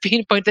they have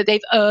been appointed, that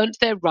they've earned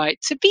their right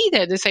to be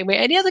there in the same way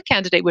any other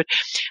candidate would.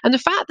 And the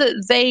fact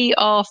that they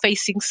are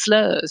facing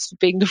slurs for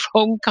being the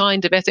wrong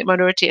kind of ethnic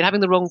minority and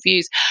having the wrong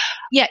views,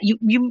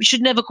 you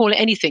should never call it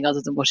anything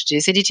other than what it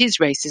is. And it is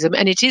racism.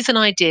 And it is an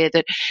idea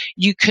that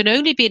you can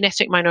only be an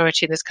ethnic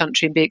minority in this country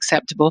and be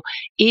acceptable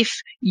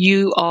if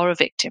you are a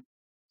victim.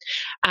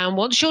 And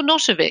once you're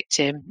not a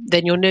victim,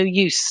 then you're no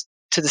use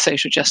to the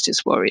social justice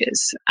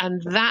warriors.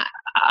 And that,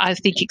 I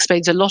think,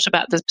 explains a lot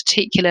about the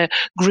particular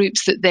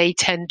groups that they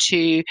tend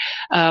to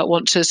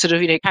want to sort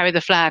of, carry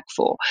the flag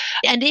for.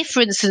 And if,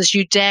 for instance,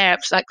 you dare,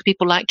 like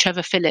people like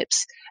Trevor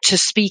Phillips, to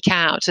speak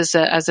out as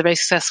a very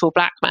successful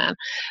black man,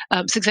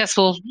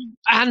 successful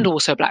and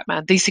also black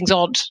man, these things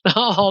aren't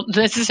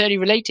necessarily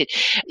related.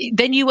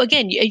 Then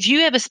if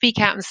you ever speak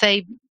out and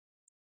say,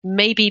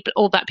 maybe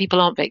all black people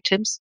aren't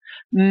victims,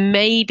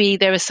 Maybe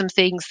there are some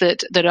things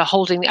that are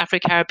holding the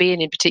Afro-Caribbean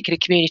in particular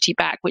community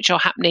back, which are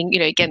happening,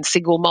 again,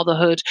 single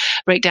motherhood,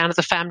 breakdown of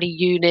the family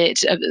unit,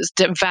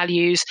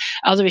 values,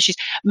 other issues.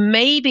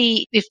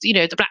 Maybe if,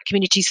 the Black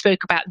community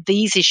spoke about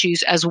these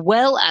issues as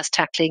well as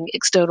tackling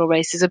external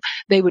racism,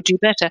 they would do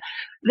better.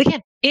 But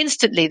again,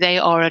 instantly they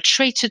are a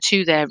traitor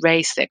to their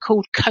race. They're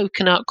called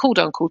Coconut, called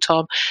Uncle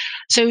Tom.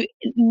 So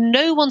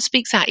no one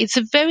speaks out. It's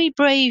a very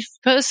brave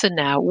person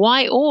now,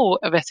 white or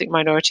of ethnic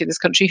minority in this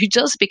country, who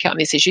does speak out on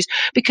these issues,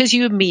 because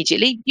you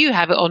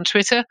have it on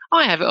Twitter,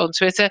 I have it on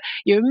Twitter,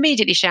 you're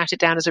immediately shouted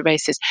down as a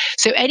racist.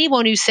 So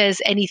anyone who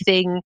says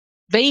anything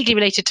vaguely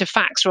related to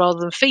facts rather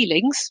than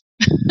feelings,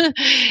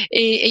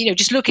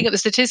 just looking at the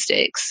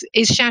statistics,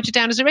 is shouted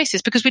down as a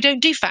racist, because we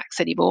don't do facts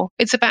anymore.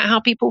 It's about how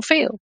people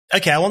feel.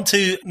 Okay, I want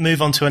to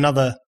move on to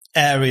another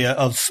area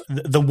of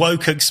the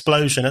woke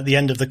explosion at the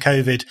end of the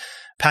COVID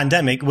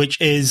pandemic, which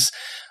is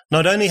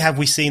not only have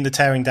we seen the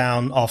tearing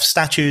down of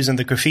statues and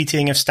the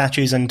graffitiing of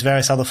statues and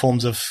various other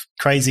forms of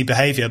crazy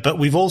behavior, but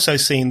we've also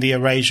seen the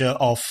erasure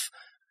of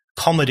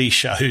comedy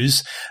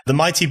shows, The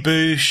Mighty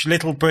Boosh,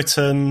 Little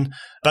Britain,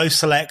 Bo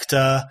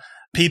Selector,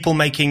 people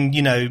making,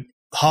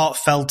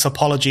 heartfelt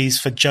apologies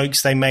for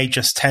jokes they made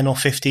just 10 or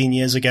 15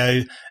 years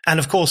ago. And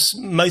of course,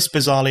 most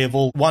bizarrely of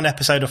all, one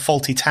episode of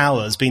Fawlty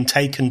Towers being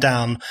taken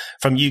down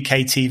from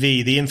UK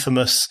TV, the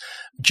infamous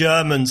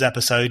Germans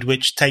episode,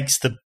 which takes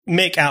the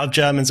mick out of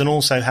Germans and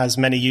also has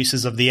many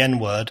uses of the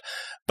N-word,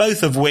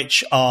 both of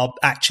which are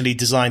actually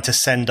designed to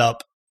send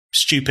up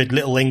stupid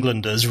little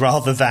Englanders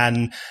rather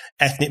than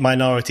ethnic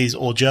minorities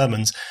or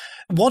Germans.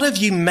 What have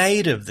you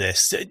made of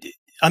this?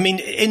 I mean,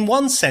 in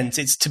one sense,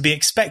 it's to be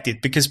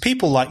expected, because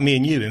people like me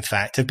and you, in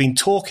fact, have been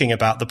talking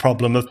about the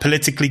problem of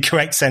politically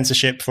correct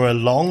censorship for a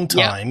long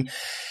time. Yeah.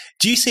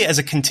 Do you see it as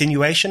a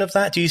continuation of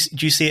that? Do you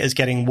see it as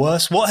getting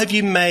worse? What have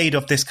you made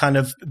of this kind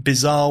of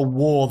bizarre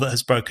war that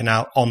has broken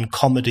out on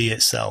comedy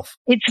itself?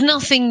 It's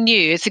nothing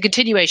new. It's a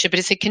continuation, but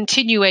it's a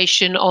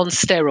continuation on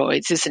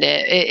steroids, isn't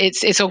it?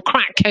 It's on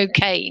crack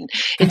cocaine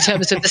in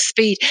terms of the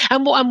speed.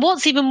 And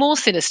what's even more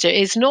sinister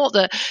is not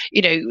that,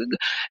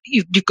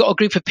 you've got a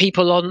group of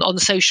people on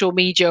social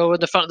media or on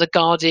the front of the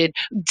Guardian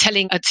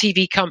telling a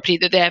TV company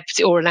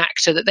or an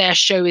actor that their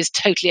show is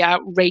totally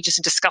outrageous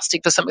and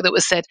disgusting for something that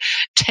was said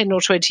 10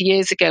 or 20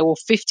 years ago, or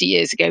 50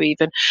 years ago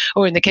even,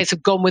 or in the case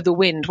of Gone with the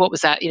Wind, what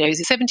was that? Is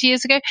it 70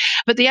 years ago?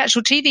 But the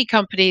actual TV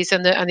companies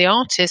and the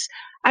artists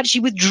actually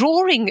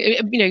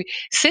withdrawing,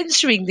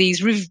 censoring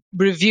these,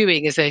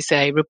 reviewing, as they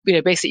say,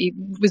 basically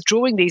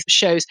withdrawing these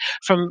shows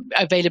from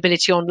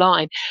availability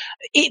online,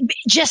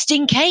 just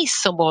in case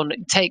someone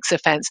takes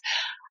offence.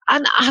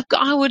 And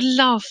I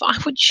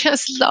would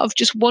just love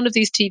just one of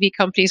these TV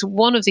companies,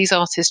 one of these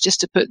artists,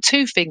 just to put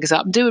two fingers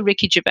up and do a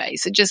Ricky Gervais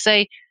and just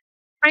say,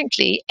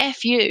 frankly,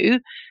 F you.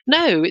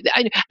 No,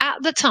 at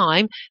the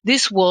time,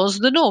 this was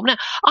the norm. Now,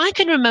 I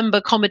can remember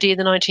comedy in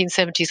the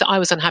 1970s that I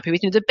was unhappy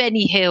with, the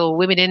Benny Hill,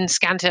 women in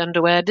scant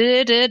underwear, and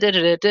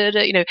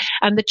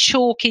the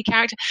chalky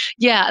character.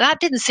 Yeah, that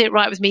didn't sit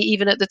right with me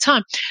even at the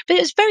time. But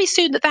it was very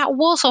soon that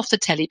was off the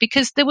telly,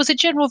 because there was a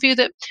general view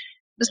that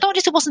it's not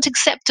just it wasn't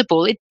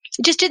acceptable, it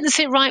just didn't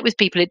sit right with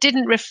people. It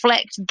didn't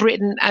reflect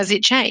Britain as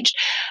it changed.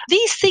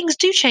 These things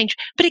do change.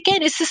 But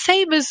again, it's the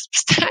same as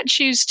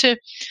statues to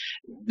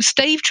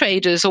slave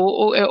traders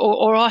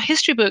or our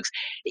history books.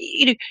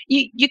 You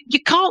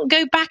can't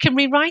go back and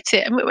rewrite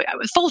it.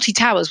 Fawlty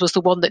Towers was the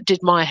one that did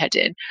my head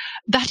in.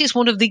 That is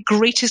one of the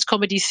greatest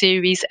comedy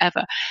series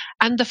ever.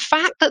 And the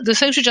fact that the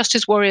social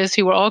justice warriors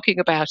who were arguing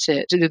about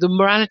it, the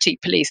morality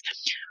police,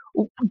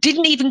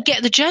 didn't even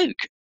get the joke.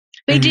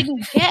 They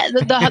didn't get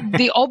that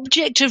the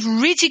object of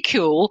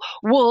ridicule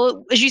were,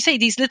 as you say,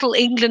 these little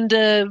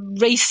Englander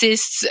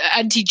racists,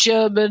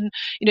 anti-German,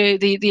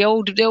 the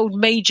old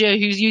major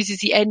who uses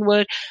the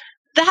N-word.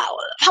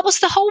 That was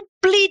the whole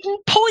bleeding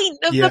point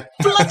of the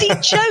bloody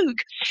joke.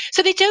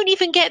 So they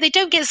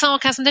don't get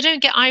sarcasm, they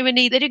don't get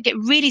irony, they don't get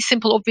really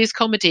simple, obvious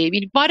comedy. I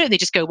mean, why don't they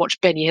just go watch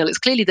Benny Hill? It's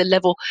clearly the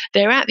level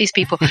they're at, these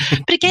people.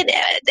 But again,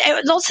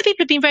 lots of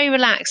people have been very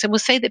relaxed and will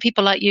say that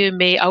people like you and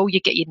me, you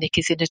get your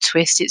knickers in a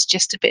twist, it's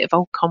just a bit of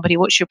old comedy,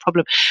 what's your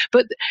problem?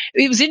 But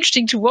it was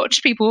interesting to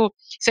watch people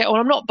say,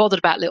 I'm not bothered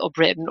about Little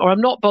Britain, or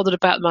I'm not bothered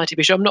about the Mighty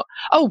Boosh,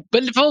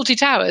 but Fawlty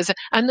Towers.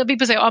 And the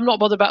people say, I'm not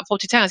bothered about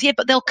Fawlty Towers. Yeah,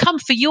 but they'll come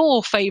for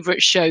your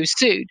favourite show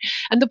soon.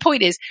 And the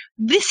point is,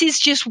 this is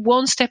just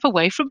one step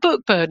away from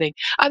book burning.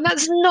 And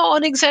that's not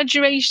an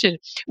exaggeration.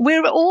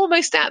 We're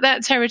almost at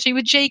that territory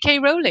with J.K.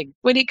 Rowling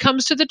when it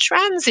comes to the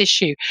trans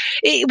issue.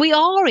 We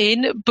are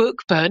in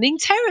book burning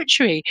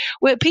territory,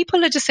 where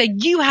people are just saying,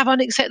 you have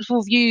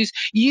unacceptable views,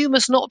 you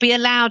must not be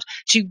allowed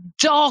to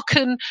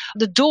darken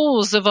the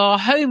doors of our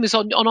homes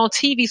on our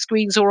TV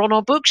screens or on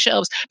our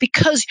bookshelves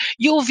because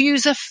your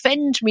views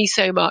offend me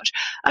so much.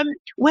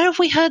 Where have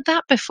we heard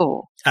that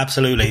before?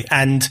 Absolutely.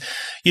 And,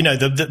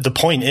 the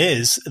point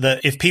is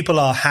that if people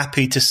are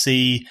happy to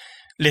see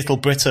Little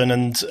Britain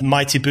and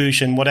Mighty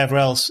Boosh and whatever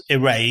else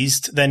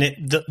erased, then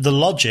the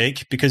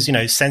logic, because,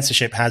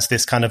 censorship has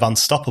this kind of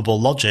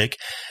unstoppable logic,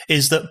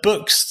 is that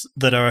books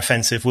that are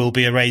offensive will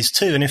be erased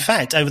too. And in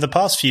fact, over the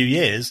past few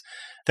years,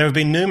 there have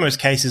been numerous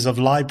cases of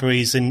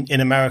libraries in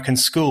American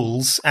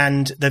schools,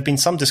 and there have been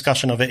some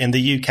discussion of it in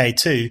the UK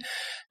too,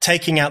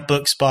 taking out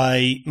books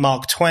by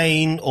Mark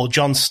Twain or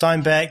John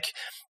Steinbeck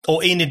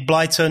or Enid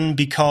Blyton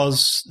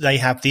because they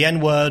have the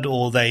N-word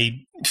or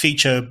they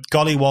feature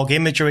gollywog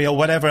imagery or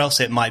whatever else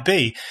it might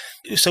be.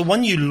 So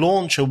when you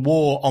launch a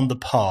war on the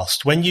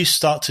past, when you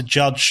start to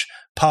judge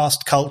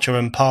past culture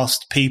and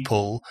past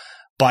people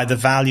by the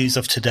values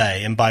of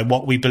today and by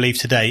what we believe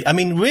today, I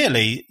mean,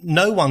 really,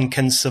 no one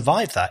can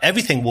survive that.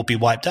 Everything will be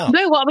wiped out.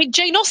 No, well, I mean,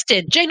 Jane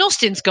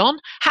Austen's gone.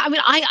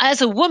 I,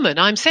 as a woman,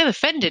 I'm so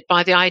offended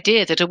by the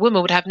idea that a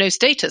woman would have no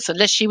status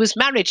unless she was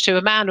married to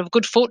a man of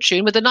good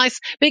fortune with a nice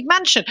big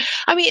mansion.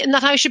 I mean, and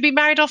that I should be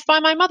married off by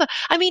my mother.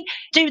 I mean,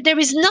 there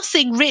is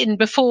nothing written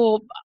before,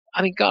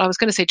 I mean, God, I was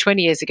going to say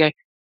 20 years ago,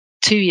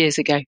 2 years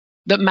ago,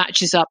 that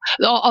matches up.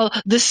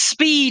 The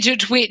speed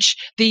at which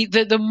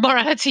the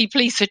morality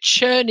police are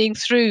churning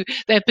through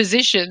their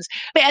positions.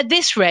 But at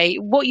this rate,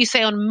 what you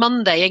say on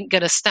Monday ain't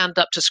going to stand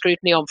up to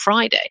scrutiny on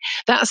Friday.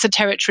 That's a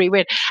territory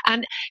win.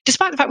 And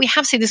despite the fact we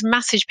have seen this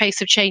massive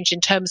pace of change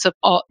in terms of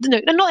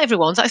not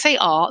everyone's, I say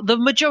the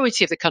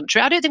majority of the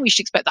country. I don't think we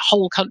should expect the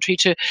whole country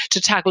to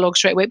tag along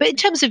straight away. But in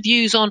terms of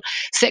views on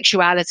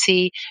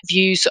sexuality,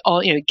 views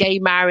on gay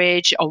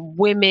marriage, on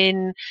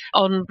women,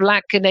 on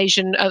Black and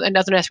Asian and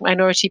other ethnic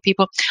minority people,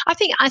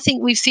 I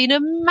think we've seen a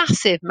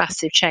massive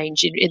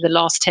change in the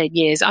last 10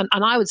 years. And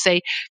I would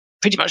say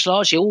pretty much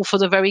largely all for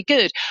the very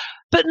good.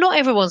 But not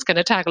everyone's going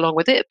to tag along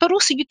with it. But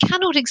also you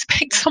cannot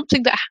expect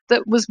something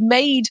that was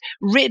made,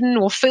 written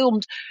or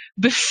filmed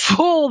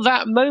before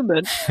that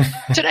moment.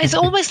 So it's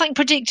almost like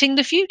predicting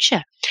the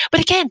future.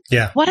 But again,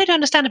 what I don't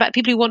understand about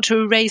people who want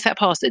to erase that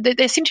past,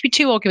 there seem to be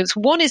two arguments.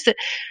 One is that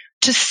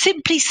to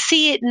simply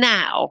see it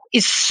now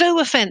is so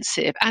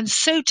offensive and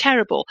so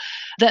terrible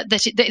that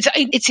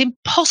it's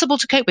impossible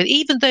to cope with,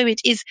 even though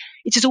it is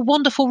a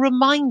wonderful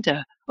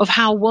reminder of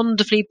how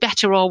wonderfully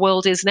better our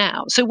world is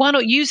now. So why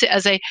not use it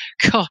as a,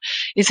 God,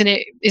 isn't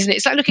it?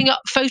 It's like looking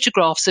up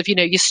photographs of,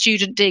 your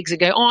student digs and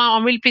go, oh,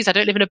 I'm really pleased I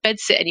don't live in a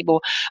bedsit anymore.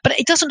 But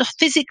it doesn't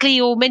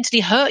physically or mentally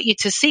hurt you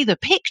to see the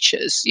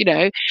pictures,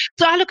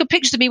 So I look at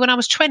pictures of me when I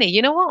was 20.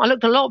 You know what? I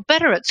looked a lot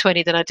better at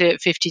 20 than I do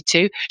at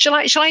 52. Shall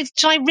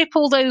I rip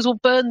all those or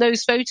burn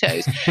those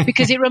photos?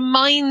 Because it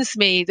reminds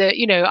me that,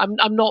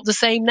 I'm not the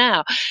same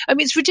now. I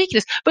mean, it's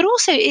ridiculous. But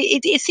also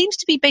it seems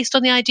to be based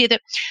on the idea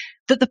that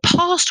the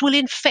past will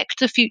infect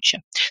the future.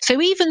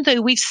 So even though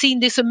we've seen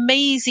this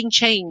amazing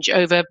change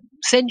over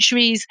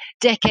centuries,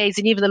 decades,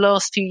 and even the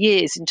last few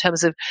years in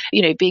terms of,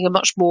 being a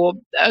much more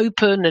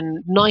open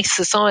and nice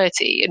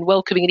society and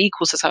welcoming and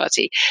equal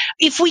society,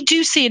 if we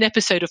do see an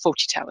episode of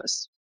Fawlty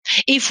Towers,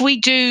 if we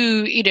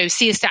do,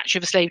 see a statue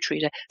of a slave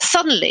trader,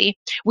 suddenly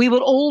we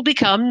will all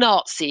become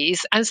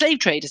Nazis and slave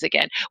traders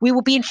again. We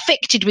will be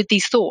infected with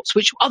these thoughts,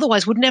 which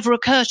otherwise would never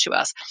occur to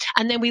us.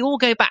 And then we all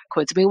go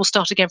backwards and we all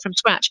start again from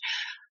scratch.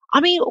 I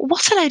mean,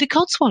 what a load of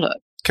codswallop.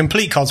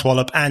 Complete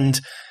codswallop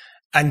and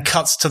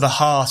cuts to the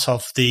heart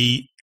of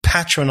the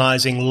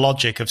patronizing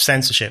logic of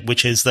censorship,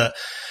 which is that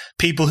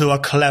people who are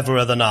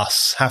cleverer than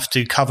us have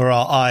to cover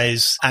our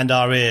eyes and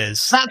our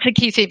ears. That's a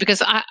key thing,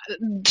 because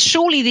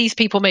surely these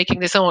people making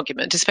this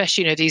argument,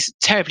 especially, these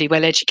terribly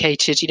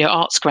well-educated,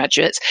 arts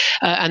graduates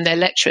and their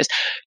lecturers,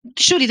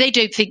 surely they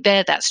don't think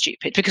they're that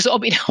stupid, because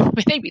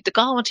they read The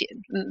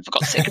Guardian, for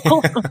God's sake.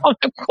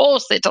 Of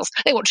course it does.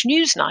 They watch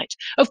Newsnight.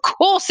 Of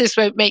course this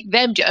won't make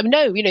them do it.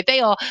 No, they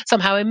are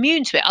somehow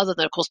immune to it, other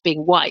than, of course, being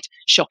white.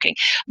 Shocking.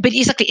 But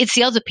exactly, it's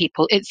the other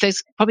people. It's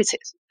those, probably,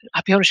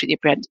 I'll be honest with you,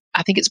 Brent,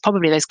 I think it's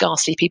probably those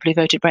ghastly people who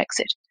voted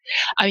Brexit.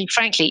 I mean,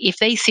 frankly, if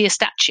they see a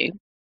statue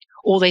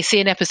or they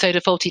see an episode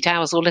of Fawlty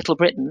Towers or Little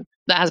Britain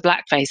that has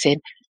blackface in,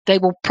 they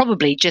will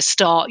probably just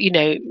start,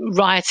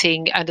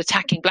 rioting and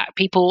attacking black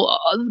people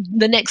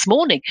the next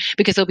morning,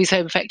 because they'll be so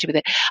infected with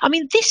it. I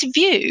mean, this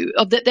view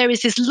of that there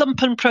is this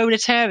lumpen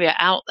proletariat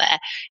out there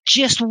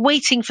just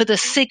waiting for the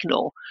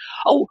signal.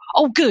 Oh,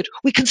 good.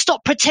 We can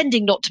stop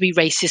pretending not to be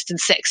racist and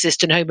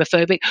sexist and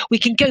homophobic. We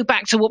can go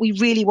back to what we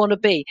really want to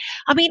be.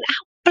 I mean, how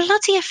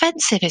bloody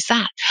offensive is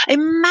that?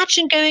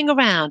 Imagine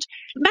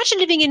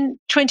living in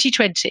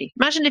 2020,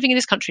 imagine living in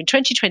this country in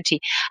 2020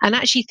 and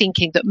actually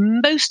thinking that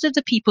most of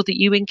the people that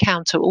you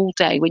encounter all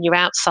day when you're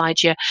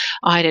outside your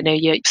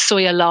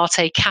soya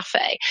latte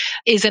cafe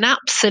is an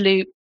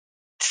absolute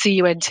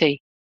cunt,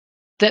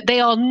 that they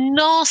are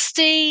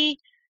nasty.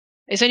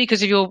 It's only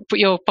because of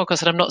your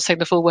podcast that I'm not saying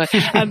the full word.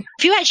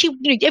 If you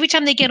actually, every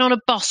time they get on a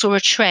bus or a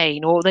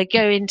train or they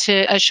go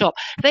into a shop,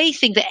 they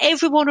think that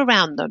everyone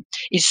around them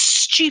is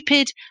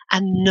stupid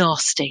and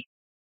nasty.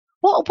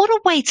 What a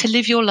way to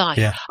live your life.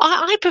 Yeah.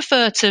 I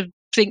prefer to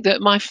think that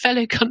my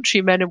fellow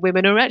countrymen and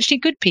women are actually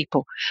good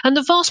people. And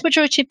the vast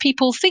majority of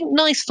people think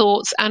nice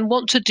thoughts and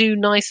want to do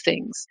nice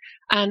things.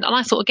 And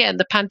I thought, again,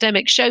 the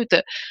pandemic showed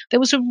that there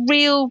was a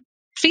real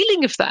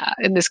feeling of that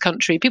in this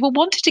country. People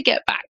wanted to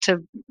get back to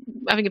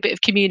having a bit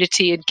of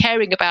community and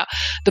caring about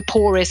the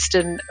poorest,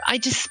 and I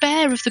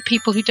despair of the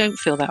people who don't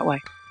feel that way.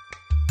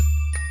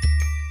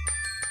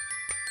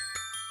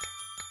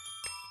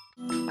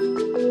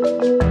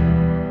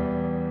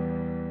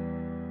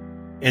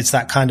 It's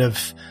that kind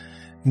of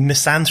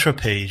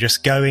misanthropy,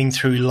 just going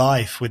through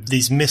life with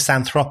these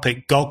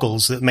misanthropic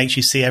goggles that makes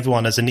you see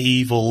everyone as an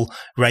evil,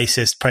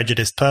 racist,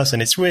 prejudiced person.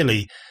 It's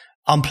really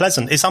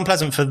unpleasant. It's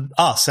unpleasant for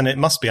us, and it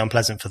must be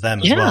unpleasant for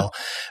them as well.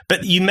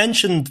 But you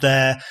mentioned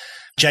there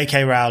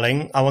J.K.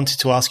 Rowling. I wanted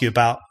to ask you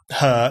about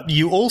her.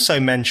 You also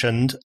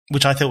mentioned,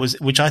 which I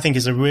think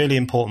is a really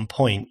important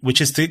point, which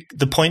is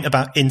the point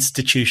about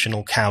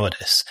institutional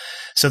cowardice.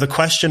 So the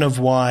question of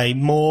why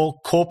more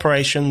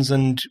corporations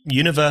and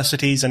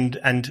universities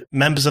and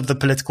members of the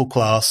political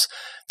class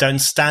don't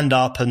stand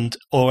up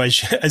or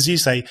as you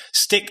say,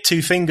 stick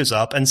two fingers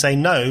up and say,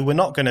 no, we're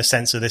not going to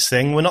censor this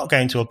thing. We're not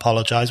going to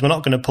apologize. We're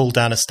not going to pull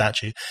down a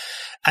statue.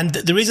 And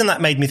the reason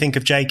that made me think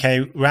of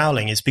J.K.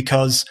 Rowling is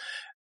because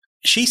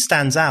she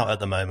stands out at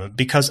the moment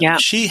because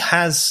she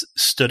has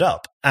stood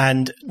up,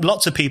 and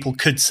lots of people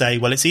could say,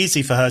 well, it's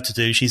easy for her to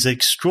do. She's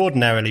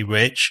extraordinarily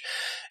rich.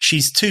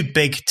 She's too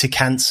big to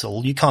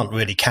cancel. You can't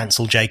really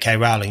cancel J.K.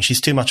 Rowling. She's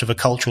too much of a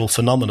cultural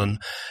phenomenon.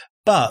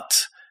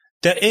 But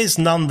there is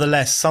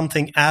nonetheless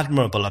something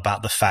admirable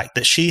about the fact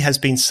that she has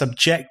been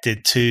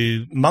subjected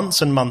to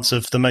months and months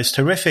of the most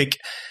horrific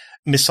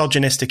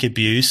misogynistic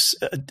abuse,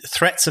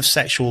 threats of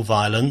sexual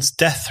violence,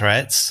 death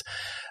threats,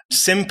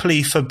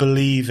 simply for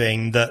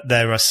believing that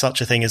there are such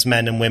a thing as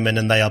men and women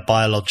and they are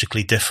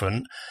biologically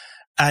different.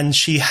 And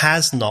she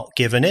has not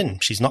given in.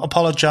 She's not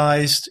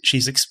apologized.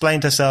 She's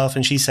explained herself,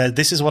 and she said,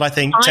 this is what I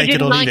think, take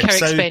it or leave it. I didn't like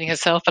her explaining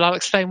herself, but I'll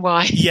explain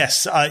why.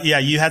 Yes.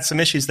 You had some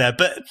issues there.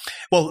 But,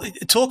 well,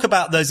 talk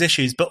about those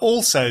issues. But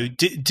also,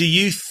 do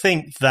you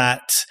think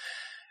that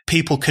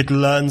people could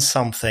learn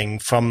something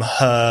from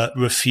her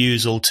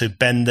refusal to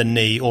bend the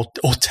knee or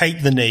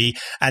take the knee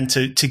and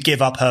to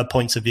give up her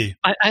points of view?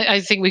 I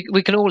think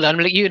we can all learn.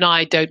 Like, you and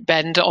I don't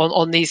bend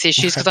on these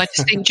issues, because I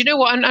just think, do you know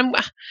what?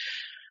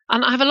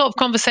 And I have a lot of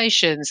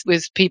conversations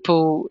with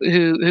people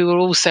who are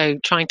also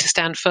trying to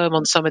stand firm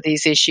on some of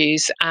these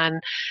issues.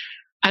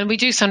 And we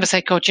do sometimes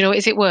say, God, you know,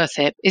 is it worth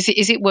it? Is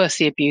it worth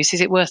the abuse? Is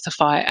it worth the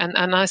fight?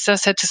 And as I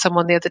said to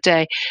someone the other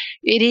day,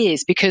 it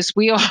is, because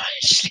we are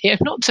actually,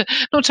 not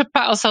to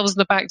pat ourselves on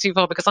the back too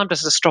far, because I'm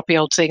just a stroppy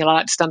old thing and I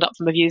like to stand up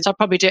for my views. I'll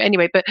probably do it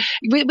anyway. But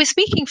we're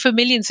speaking for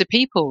millions of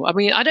people. I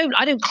mean, I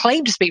don't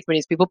claim to speak for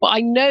millions of people, but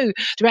I know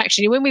through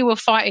actually when we were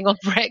fighting on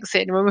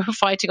Brexit and when we were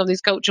fighting on these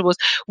culture wars,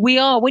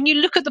 when you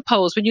look at the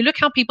polls, when you look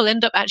how people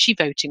end up actually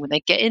voting, when they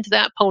get into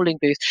that polling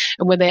booth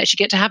and when they actually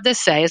get to have their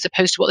say, as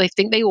opposed to what they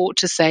think they ought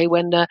to say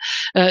when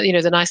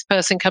the nice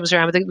person comes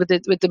around with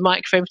the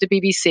microphone for the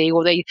BBC,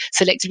 or they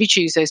selectively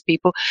choose those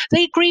people.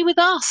 They agree with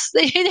us,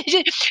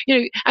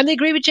 and they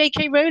agree with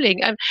J.K.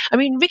 Rowling. I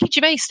mean, Ricky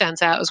Gervais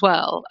stands out as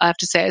well. I have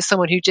to say, as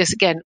someone who just,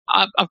 again,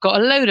 I've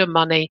got a load of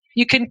money.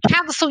 You can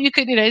cancel. You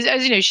can,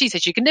 as you know, she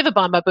said you can never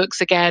buy my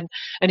books again,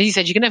 and he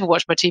said you can never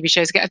watch my TV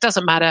shows again. It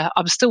doesn't matter.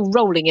 I'm still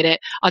rolling in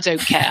it. I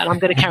don't care, and I'm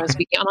going to carry on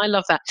speaking. And I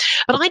love that.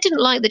 But I didn't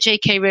like that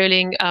J.K.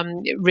 Rowling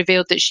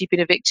revealed that she'd been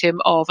a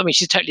victim of. I mean,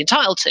 she's totally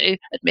entitled to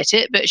admit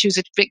it, but she was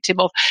a victim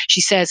of,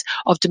 she says,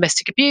 of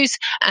domestic abuse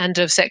and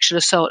of sexual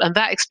assault. And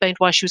that explained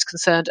why she was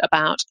concerned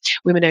about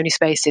women-only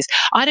spaces.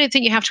 I don't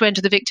think you have to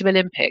enter the Victim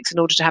Olympics in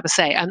order to have a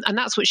say. And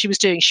that's what she was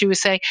doing. She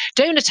was saying,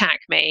 don't attack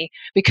me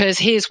because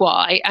here's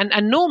why. And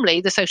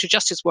normally the social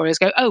justice warriors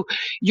go, oh,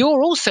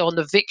 you're also on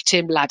the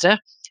victim ladder,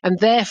 and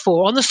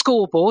therefore on the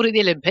scoreboard at the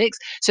Olympics,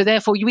 so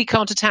therefore we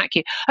can't attack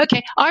you.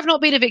 Okay, I've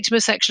not been a victim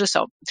of sexual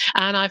assault,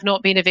 and I've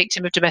not been a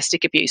victim of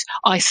domestic abuse.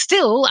 I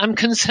still am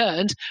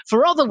concerned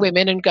for other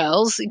women and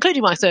girls,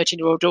 including my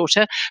 13-year-old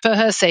daughter, for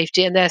her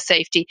safety and their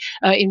safety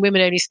in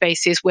women-only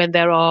spaces when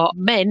there are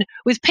men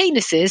with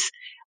penises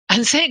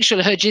and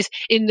sexual urges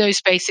in those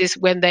spaces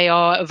when they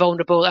are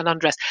vulnerable and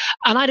undressed.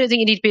 And I don't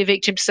think you need to be a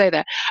victim to say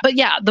that. But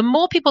yeah, the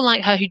more people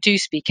like her who do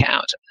speak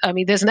out, I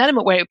mean, there's an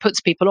element where it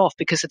puts people off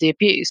because of the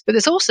abuse, but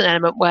there's also an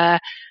element where,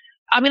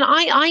 I mean,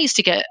 I used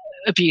to get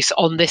abuse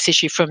on this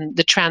issue from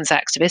the trans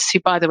activists,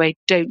 who, by the way,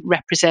 don't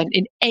represent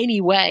in any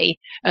way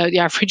the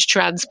average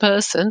trans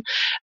person.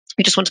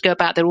 You just want to go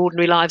about their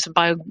ordinary lives and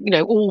by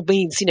all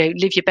means,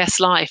 live your best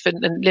life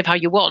and live how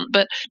you want,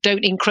 but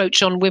don't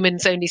encroach on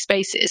women's only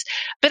spaces.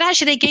 But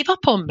actually they gave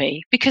up on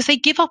me because they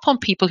give up on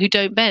people who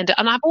don't bend.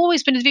 And I've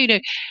always been of the view,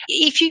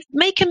 if you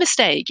make a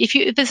mistake,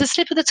 if there's a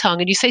slip of the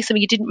tongue and you say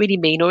something you didn't really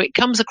mean, or it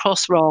comes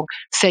across wrong,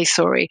 say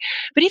sorry.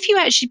 But if you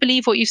actually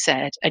believe what you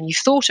said and you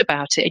thought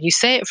about it and you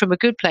say it from a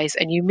good place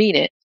and you mean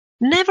it,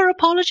 Never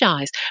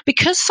apologize.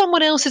 Because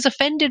someone else is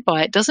offended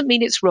by it doesn't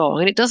mean it's wrong,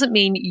 and it doesn't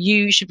mean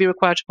you should be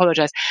required to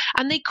apologize.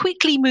 And they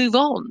quickly move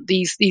on,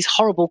 these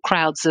horrible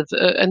crowds of,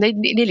 and it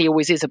nearly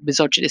always is a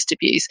misogynist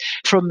abuse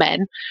from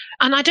men.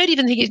 And I don't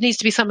even think it needs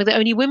to be something that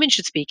only women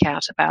should speak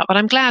out about, but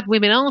I'm glad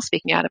women are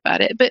speaking out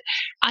about it. But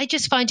I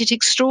just find it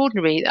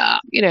extraordinary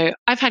that,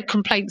 I've had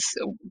complaints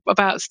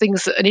about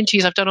things and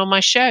interviews I've done on my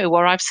show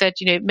where I've said,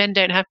 men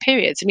don't have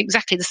periods, and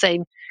exactly the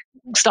same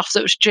stuff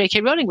that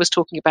J.K. Rowling was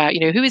talking about.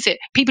 Who is it?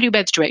 People who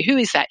menstruate. Who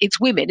is that? It's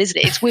women, isn't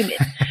it? It's women.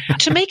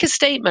 To make a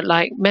statement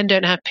like men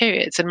don't have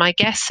periods, and my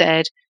guest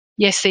said,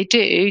 yes, they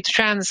do.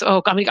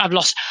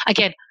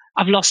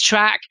 I've lost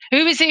track.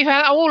 Who is it?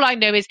 All I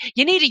know is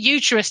you need a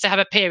uterus to have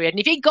a period. And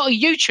if you've got a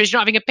uterus, you're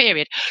not having a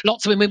period.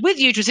 Lots of women with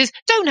uteruses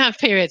don't have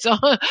periods.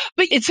 But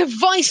it's a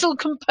vital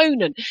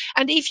component.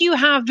 And if you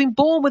have been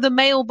born with a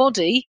male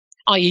body,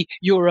 i.e.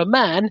 you're a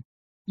man,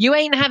 you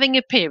ain't having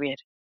a period.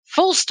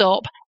 Full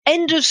stop.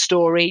 End of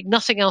story.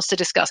 Nothing else to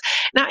discuss.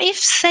 Now, if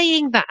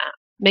saying that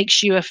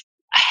makes you a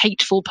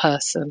hateful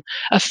person,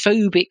 a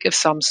phobic of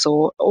some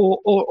sort,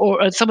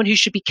 or someone who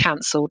should be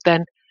cancelled,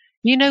 then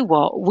you know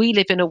what? We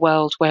live in a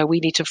world where we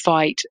need to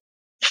fight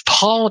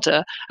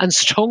harder and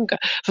stronger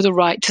for the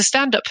right to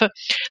stand up for.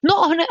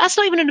 That's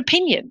not even an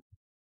opinion.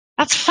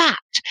 That's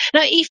fact.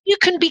 Now, if you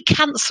can be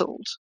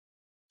cancelled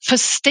for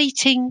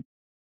stating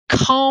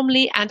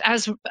calmly and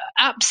as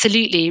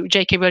absolutely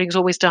J.K. Rowling's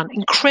always done,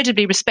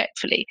 incredibly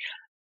respectfully,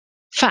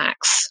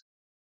 facts,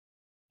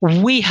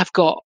 we have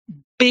got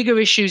bigger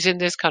issues in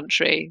this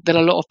country than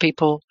a lot of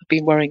people have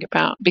been worrying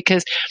about.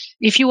 Because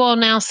if you are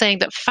now saying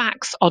that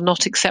facts are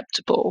not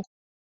acceptable,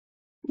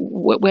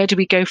 where do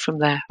we go from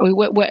there?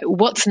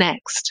 What's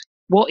next?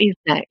 What is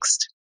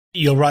next?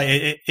 You're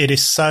right. It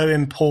is so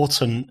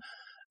important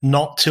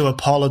not to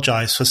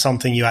apologize for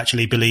something you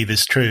actually believe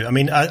is true. I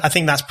mean, I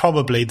think that's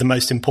probably the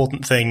most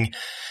important thing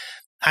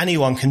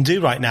anyone can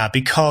do right now,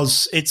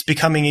 because it's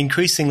becoming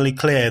increasingly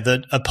clear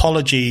that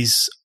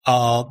apologies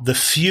are the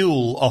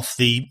fuel of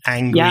the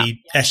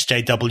angry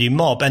SJW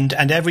mob. And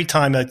every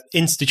time an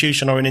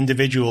institution or an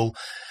individual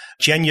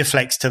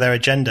genuflects to their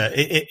agenda,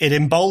 it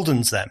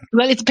emboldens them.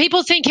 Well,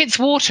 people think it's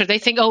water. They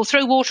think,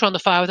 throw water on the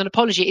fire with an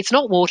apology. It's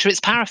not water, it's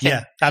paraffin.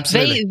 Yeah,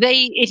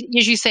 absolutely.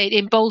 As you say, it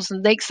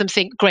emboldens, makes them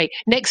think, great,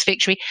 next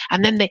victory.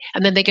 And then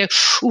they go,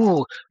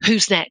 ooh,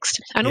 who's next?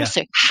 And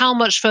also, how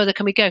much further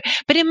can we go?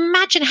 But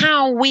imagine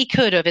how we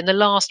could have in the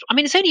last,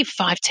 it's only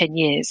 5-10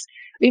 years.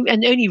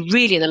 And only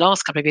really in the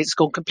last couple of years, it's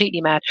gone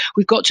completely mad.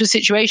 We've got to a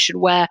situation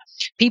where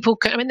people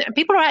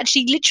are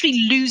actually literally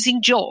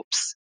losing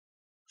jobs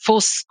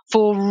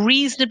for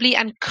reasonably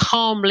and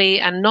calmly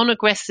and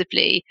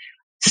non-aggressively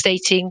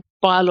stating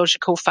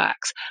biological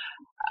facts.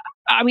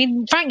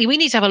 Frankly, we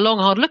need to have a long,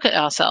 hard look at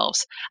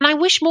ourselves. And I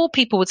wish more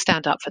people would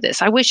stand up for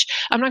this. I'm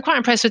quite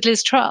impressed with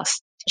Liz Truss.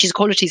 She's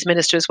Equalities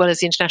Minister as well as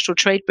the International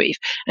Trade Brief.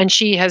 And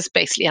she has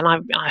basically, and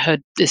I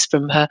heard this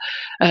from her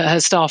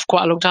staff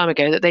quite a long time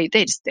ago, that they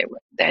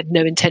had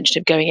no intention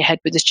of going ahead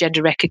with this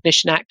Gender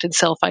Recognition Act and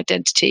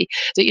self-identity.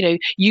 That,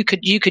 you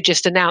could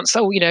just announce,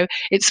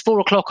 it's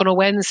 4:00 on a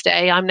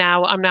Wednesday. I'm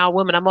now a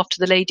woman. I'm off to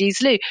the ladies'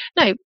 loo.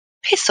 No,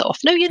 piss off.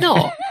 No, you're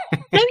not.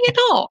 No,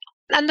 you're not.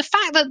 And the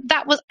fact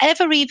that was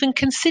ever even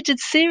considered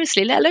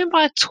seriously, let alone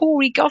by a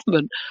Tory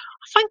government,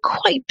 I find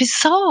quite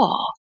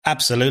bizarre.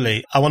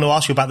 Absolutely. I want to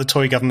ask you about the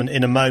Tory government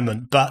in a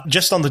moment, but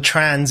just on the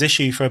trans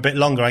issue for a bit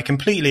longer, I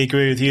completely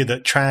agree with you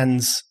that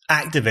trans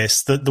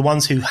activists, the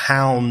ones who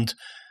hound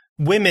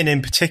women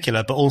in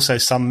particular, but also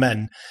some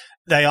men,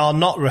 they are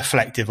not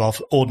reflective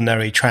of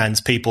ordinary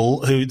trans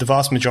people, who the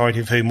vast majority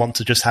of whom want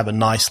to just have a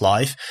nice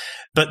life.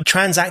 But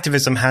trans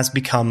activism has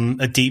become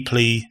a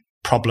deeply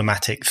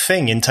problematic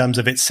thing in terms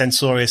of its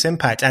censorious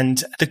impact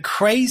and the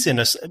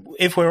craziness,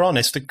 if we're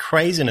honest, the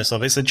craziness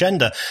of its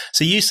agenda.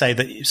 So you say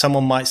that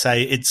someone might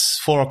say it's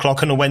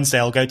 4:00 on a Wednesday,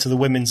 I'll go to the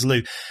women's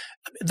loo.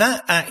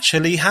 That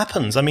actually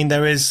happens.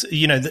 There is,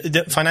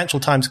 the Financial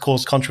Times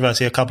caused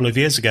controversy a couple of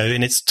years ago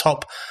in its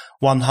top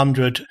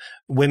 100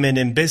 women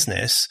in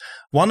business,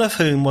 one of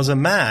whom was a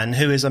man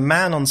who is a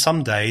man on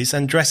some days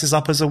and dresses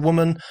up as a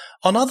woman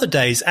on other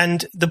days.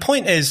 And the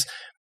point is,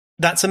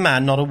 that's a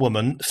man, not a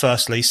woman,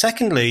 firstly.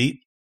 Secondly,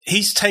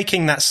 he's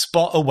taking that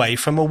spot away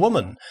from a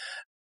woman.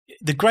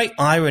 The great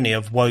irony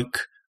of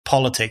woke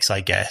politics, I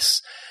guess,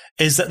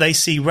 is that they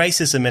see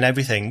racism in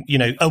everything.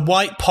 A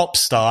white pop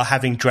star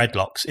having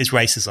dreadlocks is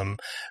racism.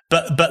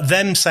 But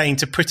them saying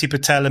to Priti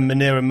Patel and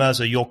Munira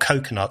Mirza, you're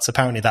coconuts,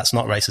 apparently that's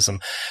not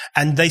racism.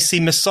 And they see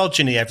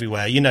misogyny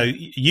everywhere. You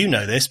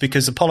know this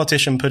because a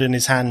politician put in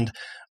his hand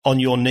on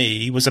your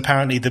knee was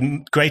apparently the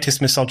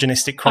greatest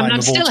misogynistic crime of all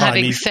time. I'm still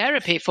having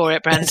therapy for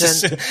it,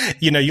 Brendan.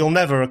 You'll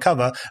never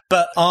recover.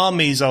 But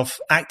armies of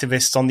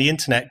activists on the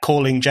internet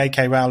calling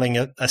J.K. Rowling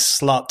a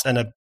slut and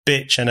a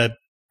bitch and a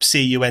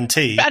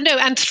cunt.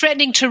 And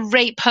threatening to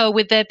rape her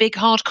with their big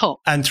hard cock.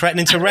 And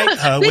threatening to rape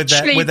her with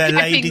their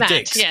lady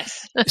dicks.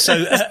 Yes.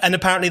 So, and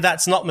apparently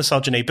that's not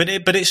misogyny. But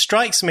it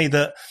strikes me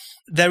that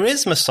there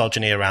is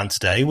misogyny around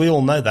today. We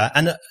all know that.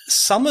 And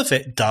some of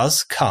it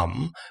does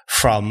come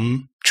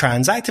from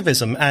trans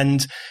activism.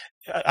 And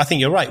I think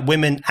you're right.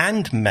 Women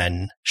and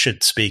men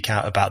should speak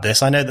out about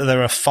this. I know that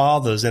there are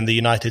fathers in the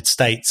United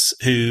States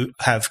who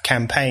have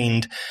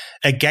campaigned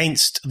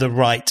against the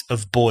right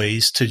of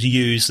boys to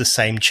use the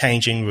same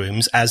changing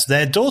rooms as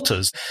their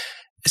daughters.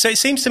 So it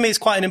seems to me it's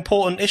quite an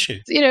important issue.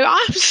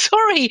 I'm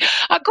sorry.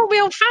 Call me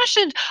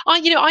old-fashioned. I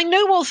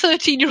know what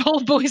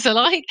 13-year-old boys are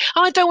like.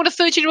 I don't want a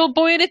 13-year-old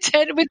boy in a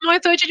tent with my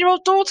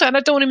 13-year-old daughter, and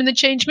I don't want him in the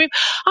change room.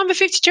 I'm a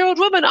 52-year-old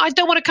woman. I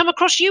don't want to come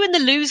across you in the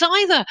loos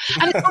either.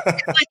 And it's not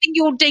because I think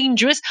you're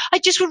dangerous. I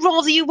just would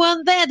rather you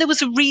weren't there. There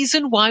was a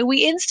reason why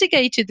we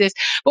instigated this.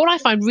 But what I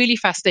find really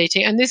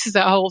fascinating, and this is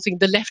that whole thing,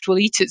 the left will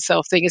eat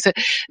itself thing, is that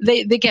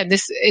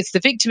it's the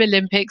Victim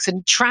Olympics,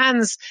 and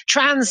trans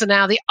are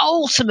now the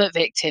ultimate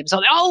victims.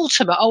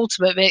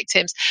 Ultimate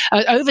victims,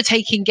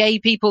 overtaking gay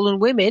people and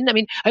women. I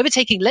mean,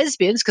 overtaking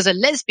lesbians, because a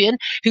lesbian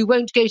who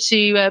won't go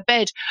to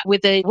bed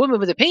with a woman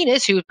with a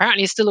penis, who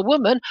apparently is still a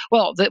woman,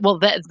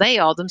 they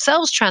are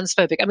themselves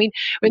transphobic. I mean,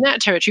 we're in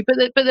that territory.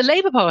 But the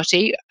Labour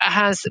Party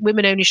has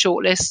women-only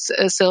shortlists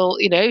still.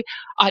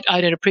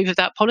 I don't approve of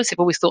that policy. I've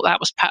always thought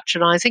that was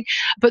patronising.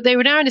 But they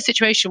were now in a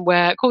situation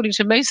where, according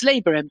to most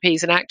Labour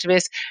MPs and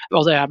activists,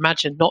 although I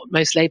imagine not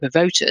most Labour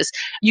voters,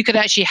 you could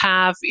actually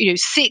have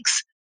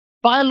 6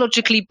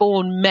 biologically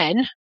born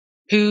men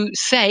who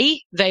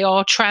say they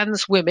are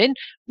trans women,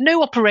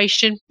 no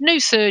operation, no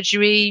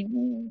surgery,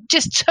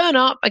 just turn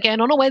up again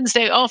on a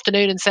Wednesday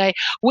afternoon and say,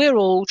 we're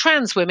all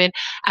trans women.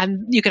 And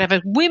you can have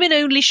a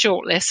women-only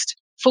shortlist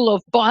full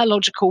of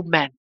biological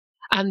men.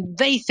 And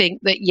they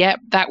think that,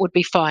 that would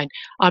be fine.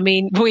 I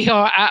mean, we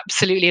are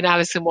absolutely in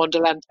Alice in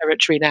Wonderland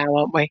territory now,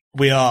 aren't we?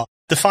 We are.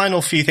 The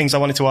final few things I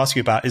wanted to ask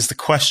you about is the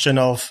question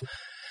of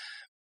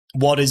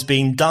what is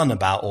being done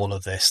about all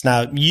of this.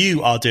 Now,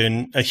 you are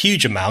doing a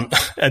huge amount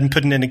and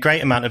putting in a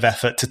great amount of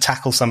effort to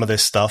tackle some of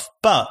this stuff,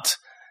 but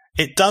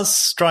it does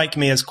strike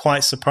me as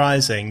quite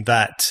surprising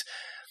that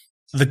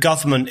the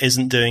government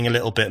isn't doing a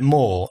little bit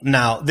more.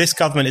 Now, this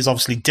government is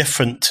obviously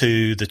different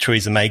to the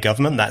Theresa May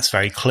government. That's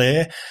very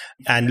clear.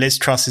 And Liz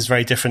Truss is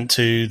very different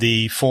to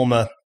the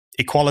former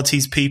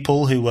equalities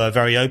people who were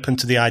very open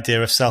to the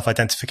idea of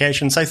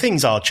self-identification. So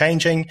things are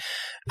changing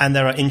and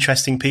there are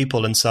interesting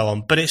people and so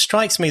on. But it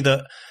strikes me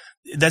that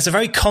there's a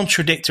very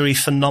contradictory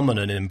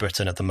phenomenon in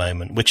Britain at the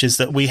moment, which is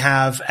that we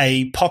have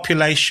a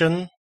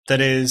population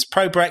that is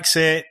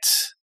pro-Brexit,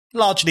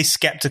 largely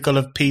skeptical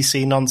of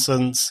PC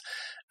nonsense,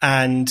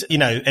 and,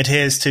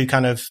 adheres to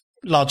kind of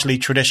largely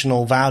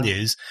traditional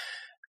values,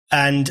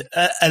 and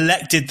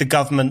elected the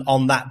government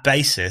on that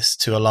basis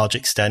to a large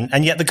extent.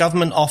 And yet the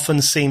government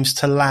often seems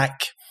to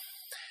lack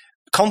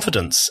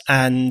confidence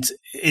and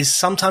is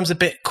sometimes a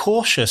bit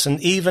cautious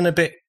and even a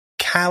bit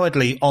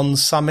cowardly on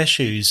some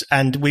issues.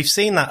 And we've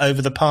seen that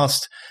over the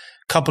past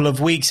couple of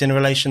weeks in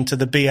relation to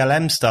the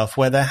BLM stuff,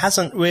 where there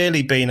hasn't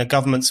really been a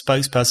government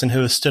spokesperson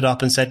who has stood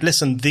up and said,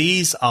 listen,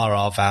 these are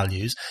our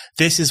values.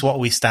 This is what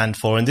we stand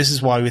for. And this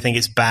is why we think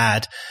it's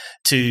bad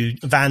to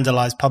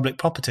vandalize public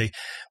property.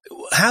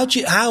 How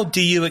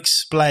do you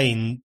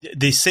explain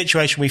the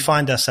situation we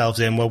find ourselves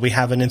in, where we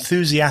have an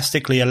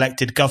enthusiastically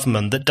elected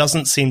government that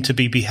doesn't seem to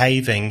be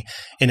behaving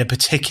in a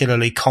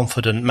particularly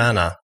confident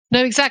manner?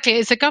 No, exactly.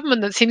 It's a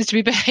government that seems to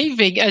be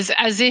behaving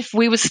as if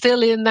we were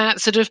still in that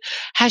sort of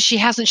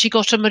hasn't she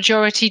got a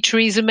majority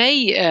Theresa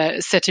May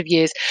set of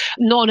years,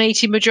 not an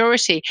 80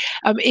 majority.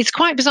 It's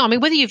quite bizarre. I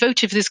mean, whether you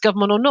voted for this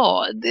government or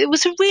not, it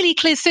was a really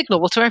clear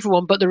signal to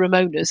everyone but the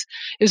Ramonas.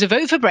 It was a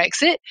vote for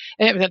Brexit.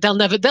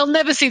 They'll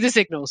never see the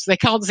signals. They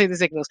can't see the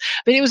signals.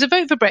 But it was a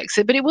vote for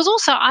Brexit. But it was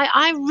also,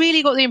 I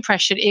really got the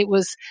impression it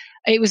was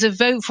a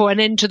vote for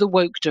an end to the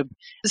wokedom.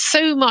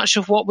 So much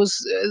of what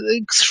was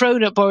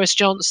thrown at Boris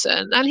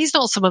Johnson, and he's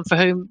not someone for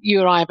whom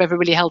you or I have ever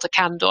really held a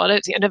candle. I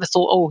never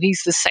thought,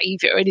 he's the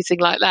saviour or anything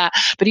like that.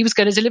 But he was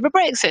going to deliver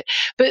Brexit.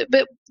 But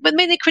when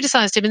they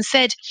criticised him and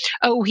said,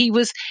 he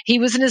was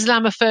an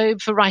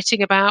Islamophobe for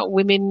writing about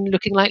women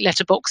looking like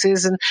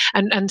letterboxes,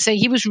 and saying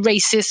he was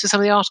racist for some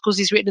of the articles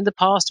he's written in the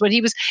past, when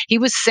he was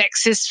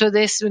sexist for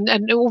this,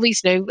 and all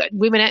these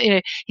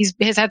women he's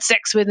had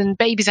sex with and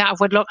babies out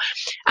of wedlock,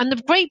 and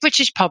the great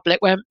British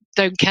public went,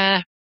 don't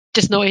care,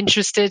 just not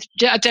interested.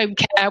 I don't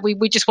care.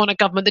 We just want a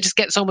government that just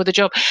gets on with the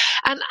job.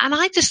 And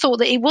I just thought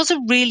that it was a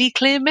really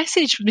clear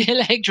message from the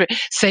electorate,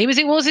 same as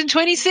it was in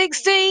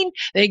 2016.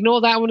 They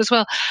ignored that one as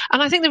well.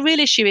 And I think the real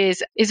issue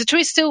is the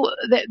Tories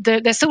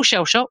they're still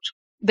shell-shocked.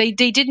 They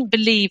didn't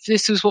believe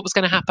this was what was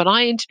going to happen.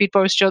 I interviewed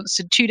Boris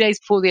Johnson 2 days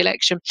before the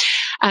election,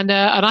 and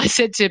I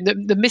said to him that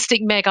the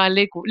mystic Meg I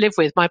live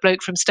with, my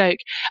bloke from Stoke,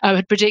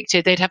 had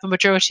predicted they'd have a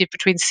majority of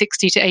between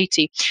 60 to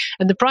 80.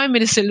 And the Prime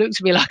Minister looked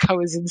at me like I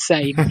was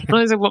insane. And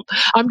I said, well,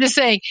 I'm just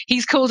saying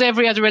he's called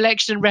every other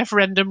election and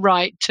referendum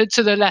right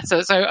to the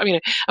letter. So,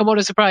 and what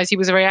a surprise, he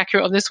was very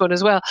accurate on this one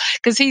as well,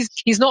 because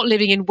he's not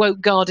living in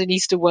woke garden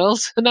Easter world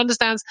and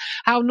understands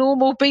how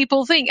normal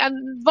people think.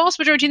 And the vast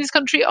majority in this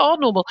country are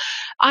normal.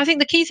 I think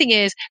the key thing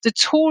is the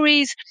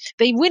Tories,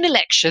 they win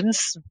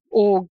elections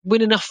or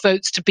win enough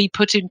votes to be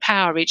put put in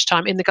power each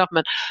time in the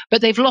government,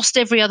 but they've lost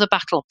every other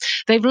battle.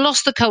 They've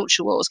lost the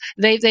culture wars.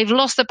 They've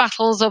lost the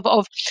battles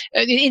of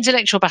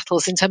intellectual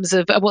battles in terms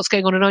of what's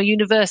going on in our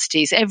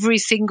universities. Every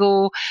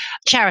single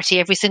charity,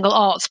 every single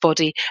arts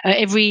body,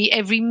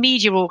 every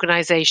media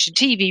organisation,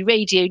 TV,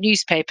 radio,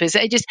 newspapers,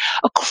 just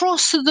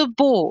across the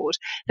board,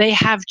 they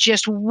have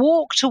just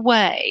walked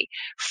away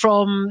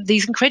from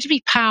these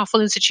incredibly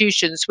powerful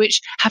institutions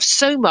which have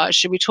so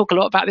much, and we talk a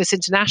lot about this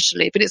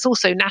internationally, but it's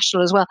also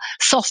national as well,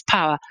 soft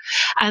power.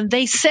 And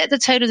they set the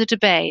tone of the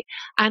debate.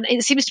 And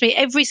it seems to me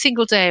every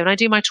single day when I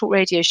do my talk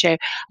radio show,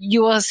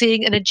 you are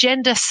seeing an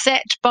agenda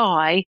set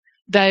by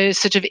those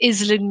sort of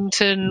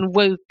Islington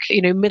woke,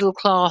 middle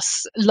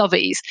class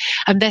lovies.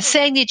 And they're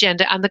saying the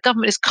agenda, and the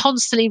government is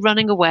constantly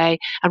running away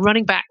and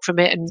running back from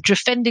it and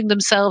defending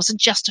themselves and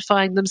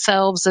justifying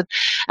themselves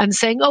and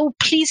saying, oh,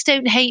 please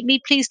don't hate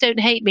me, please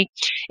don't hate me.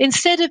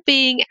 Instead of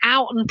being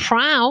out and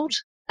proud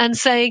and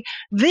saying,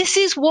 this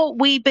is what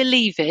we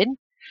believe in,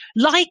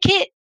 like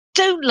it,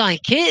 don't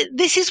like it,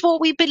 this is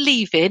what we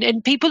believe in,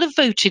 and people have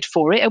voted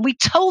for it, and we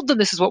told them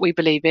this is what we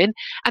believe in,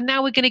 and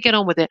now we're going to get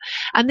on with it.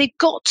 And they've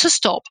got to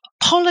stop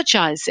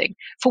apologising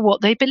for what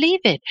they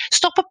believe in.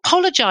 Stop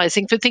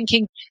apologising for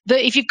thinking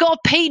that if you've got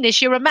a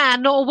penis, you're a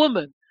man, not a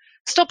woman.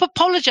 Stop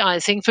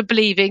apologising for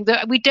believing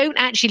that we don't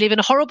actually live in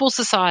a horrible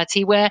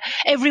society where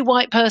every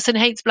white person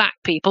hates black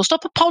people.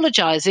 Stop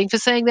apologising for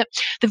saying that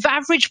the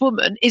average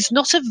woman is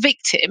not a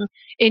victim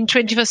in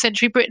 21st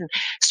century Britain.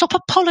 Stop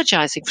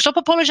apologising. Stop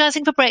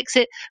apologising for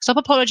Brexit. Stop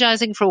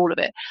apologising for all of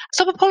it.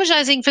 Stop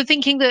apologising for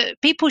thinking that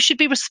people should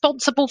be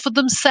responsible for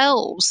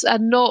themselves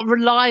and not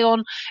rely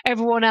on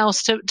everyone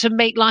else to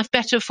make life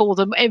better for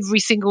them every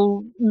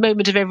single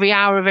moment of every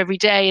hour of every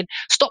day, and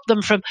stop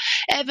them from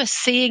ever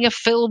seeing a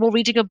film or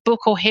reading a book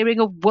or hearing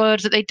a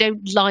word that they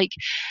don't like.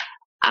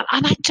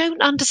 And I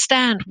don't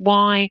understand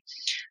why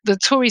the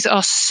Tories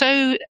are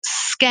so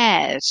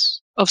scared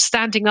of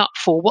standing up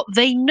for what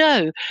they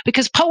know,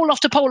 because poll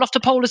after poll after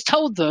poll has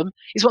told them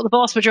is what the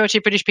vast majority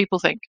of British people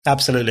think.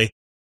 Absolutely.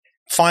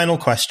 Final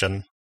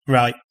question.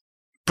 Right.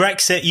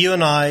 Brexit, you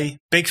and I,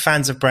 big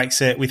fans of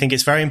Brexit. We think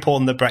it's very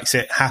important that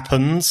Brexit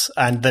happens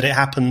and that it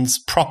happens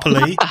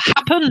properly.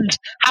 Happened.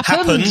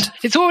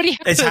 It's already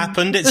happened. It's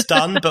happened. It's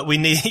done. But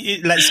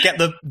let's get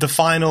the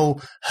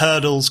final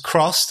hurdles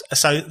crossed.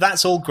 So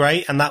that's all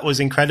great. And that was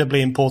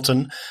incredibly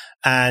important.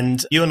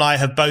 And you and I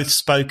have both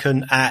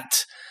spoken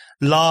at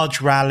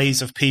large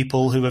rallies of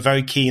people who were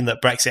very keen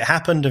that Brexit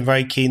happened and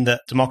very keen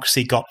that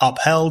democracy got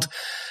upheld.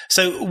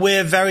 So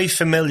we're very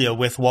familiar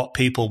with what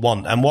people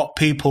want, and what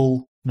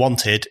people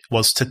wanted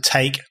was to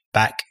take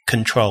back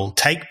control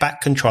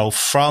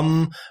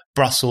from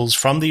Brussels,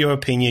 from the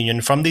European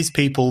Union, from these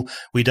people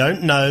we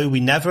don't know,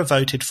 we never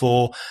voted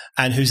for,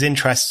 and whose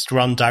interests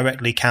run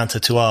directly counter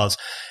to ours.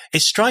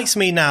 It strikes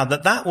me now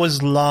that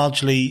was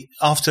largely,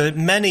 after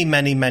many,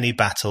 many, many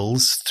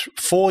battles,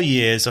 4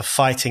 years of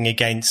fighting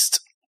against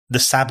the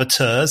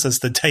saboteurs, as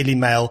the Daily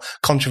Mail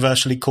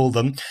controversially called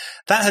them,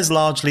 that has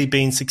largely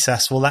been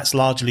successful. That's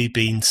largely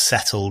been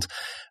settled.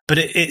 But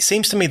it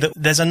seems to me that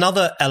there's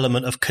another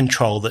element of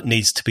control that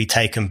needs to be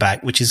taken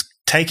back, which is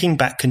taking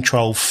back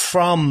control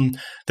from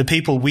the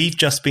people we've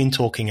just been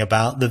talking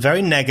about, the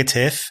very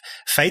negative,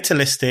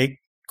 fatalistic,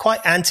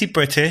 quite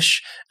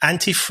anti-British,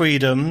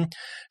 anti-freedom,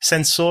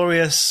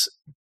 censorious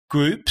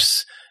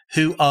groups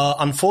who are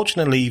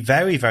unfortunately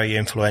very, very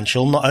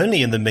influential, not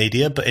only in the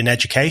media, but in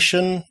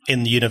education,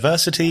 in the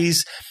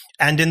universities,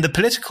 and in the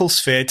political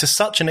sphere to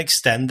such an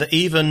extent that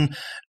even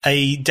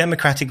a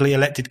democratically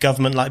elected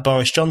government like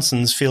Boris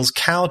Johnson's feels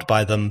cowed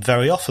by them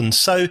very often.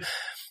 So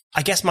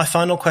I guess my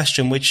final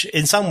question, which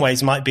in some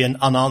ways might be an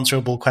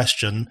unanswerable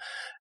question,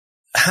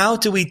 how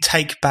do we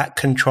take back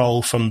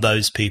control from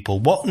those people?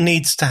 What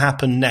needs to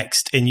happen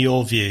next, in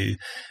your view,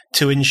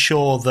 to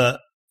ensure that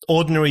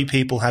ordinary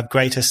people have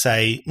greater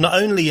say, not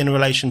only in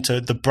relation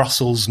to the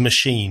Brussels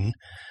machine,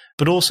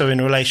 but also in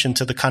relation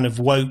to the kind of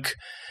woke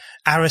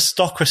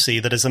aristocracy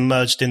that has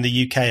emerged in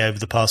the UK over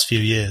the past few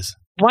years?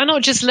 Why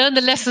not just learn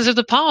the lessons of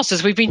the past,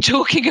 as we've been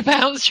talking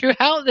about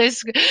throughout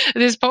this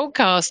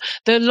podcast?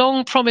 The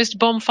long-promised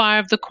bonfire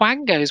of the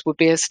Quangos would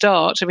be a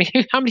start. I mean,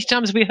 how many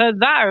times have we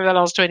heard that over the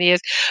last 20 years?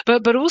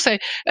 But also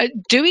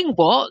doing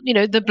what,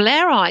 the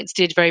Blairites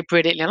did very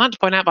brilliantly. I'd like to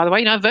point out, by the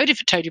way, I voted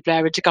for Tony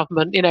Blair into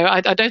government.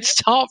 I don't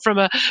start from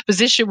a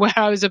position where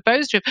I was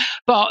opposed to him,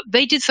 but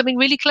they did something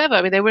really clever.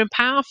 I mean, they were in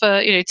power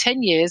for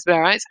 10 years,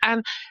 Blairites,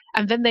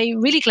 and then they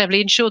really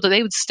cleverly ensured that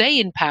they would stay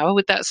in power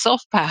with that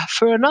soft power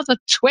for another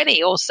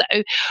 20 or so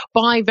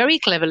by very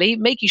cleverly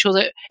making sure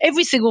that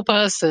every single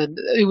person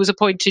who was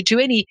appointed to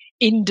any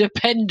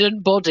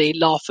independent body,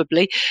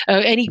 laughably,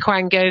 any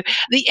Quango,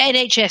 the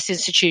NHS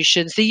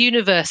institutions, the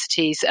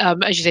universities,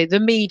 as you say,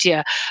 the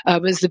media,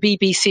 as the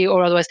BBC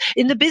or otherwise,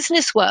 in the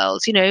business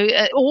world,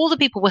 all the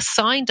people were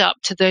signed up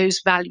to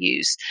those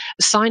values,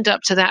 signed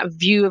up to that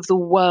view of the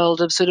world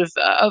of sort of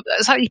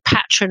slightly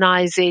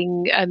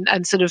patronising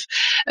and sort of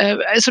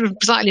a sort of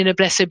slightly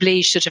noblesse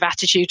oblige sort of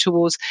attitude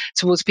towards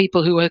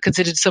people who are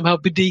considered somehow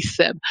beneath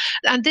them.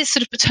 And this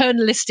sort of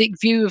paternalistic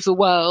view of the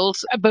world,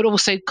 but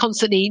also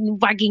constantly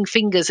wagging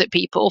fingers at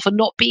people for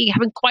not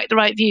having quite the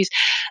right views.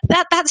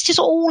 That's just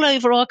all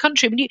over our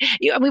country. I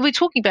mean, we're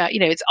talking about,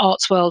 it's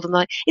arts world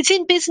and it's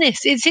in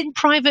business. It's in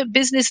private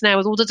business now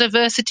with all the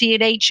diversity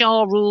and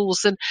HR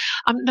rules. And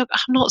I'm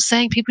not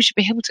saying people should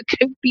be able to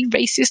go be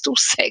racist or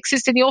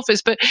sexist in the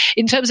office, but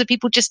in terms of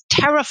people just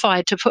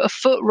terrified to put a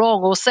foot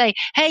wrong or say,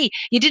 hey,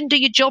 you didn't do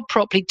your job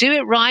properly, do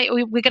it right,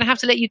 or we're going to have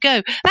to let you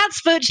go.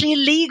 That's virtually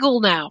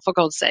illegal now, for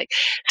God's sake.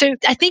 So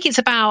I think it's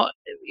about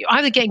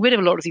either getting rid of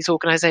a lot of these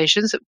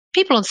organisations,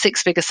 people on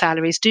six-figure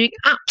salaries doing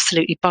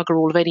absolutely bugger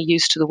all of any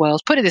use to the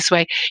world. Put it this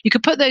way, you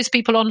could put those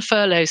people on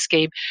furlough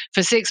scheme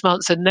for 6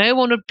 months and no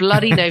one would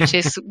bloody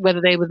notice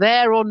whether they were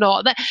there or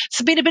not.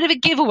 That's been a bit of a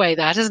giveaway,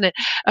 that, hasn't it?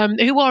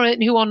 Who are it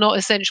and who are not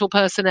essential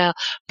personnel.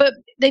 But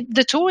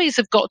the Tories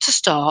have got to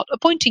start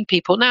appointing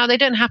people. Now, they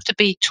don't have to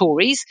be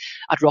Tories.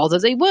 I'd rather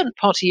they weren't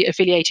party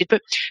affiliated,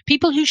 but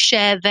people who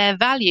share their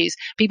values,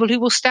 people who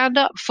will stand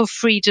up for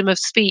freedom of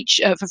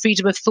speech, for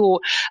freedom of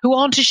thought, who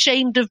aren't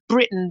ashamed of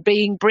Britain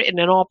being Britain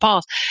and our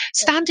past,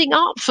 standing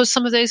up for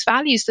some of those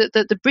values that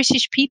the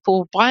British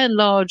people, by and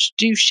large,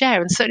 do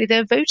share, and certainly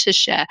their voters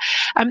share.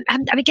 And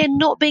again,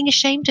 not being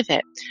ashamed of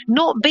it,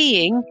 not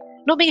being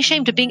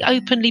ashamed of being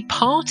openly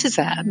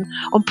partisan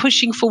on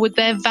pushing forward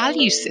their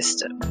value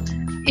system.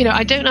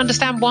 I don't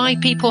understand why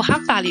people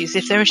have values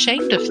if they're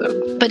ashamed of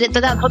them, but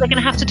that's what they're going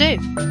to have to do.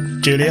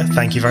 Julia,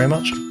 thank you very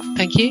much.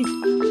 Thank you.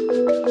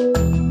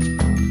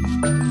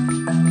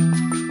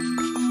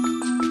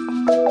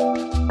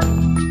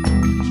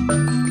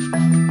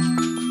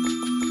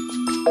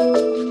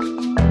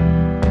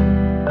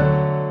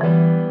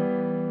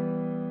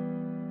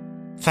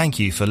 Thank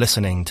you for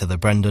listening to The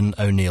Brendan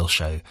O'Neill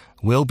Show.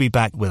 We'll be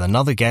back with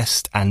another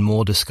guest and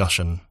more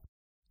discussion.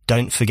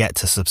 Don't forget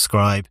to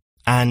subscribe,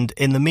 and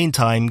in the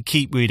meantime,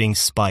 keep reading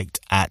Spiked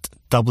at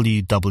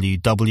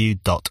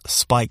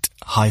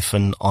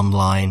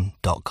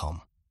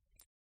www.spiked-online.com.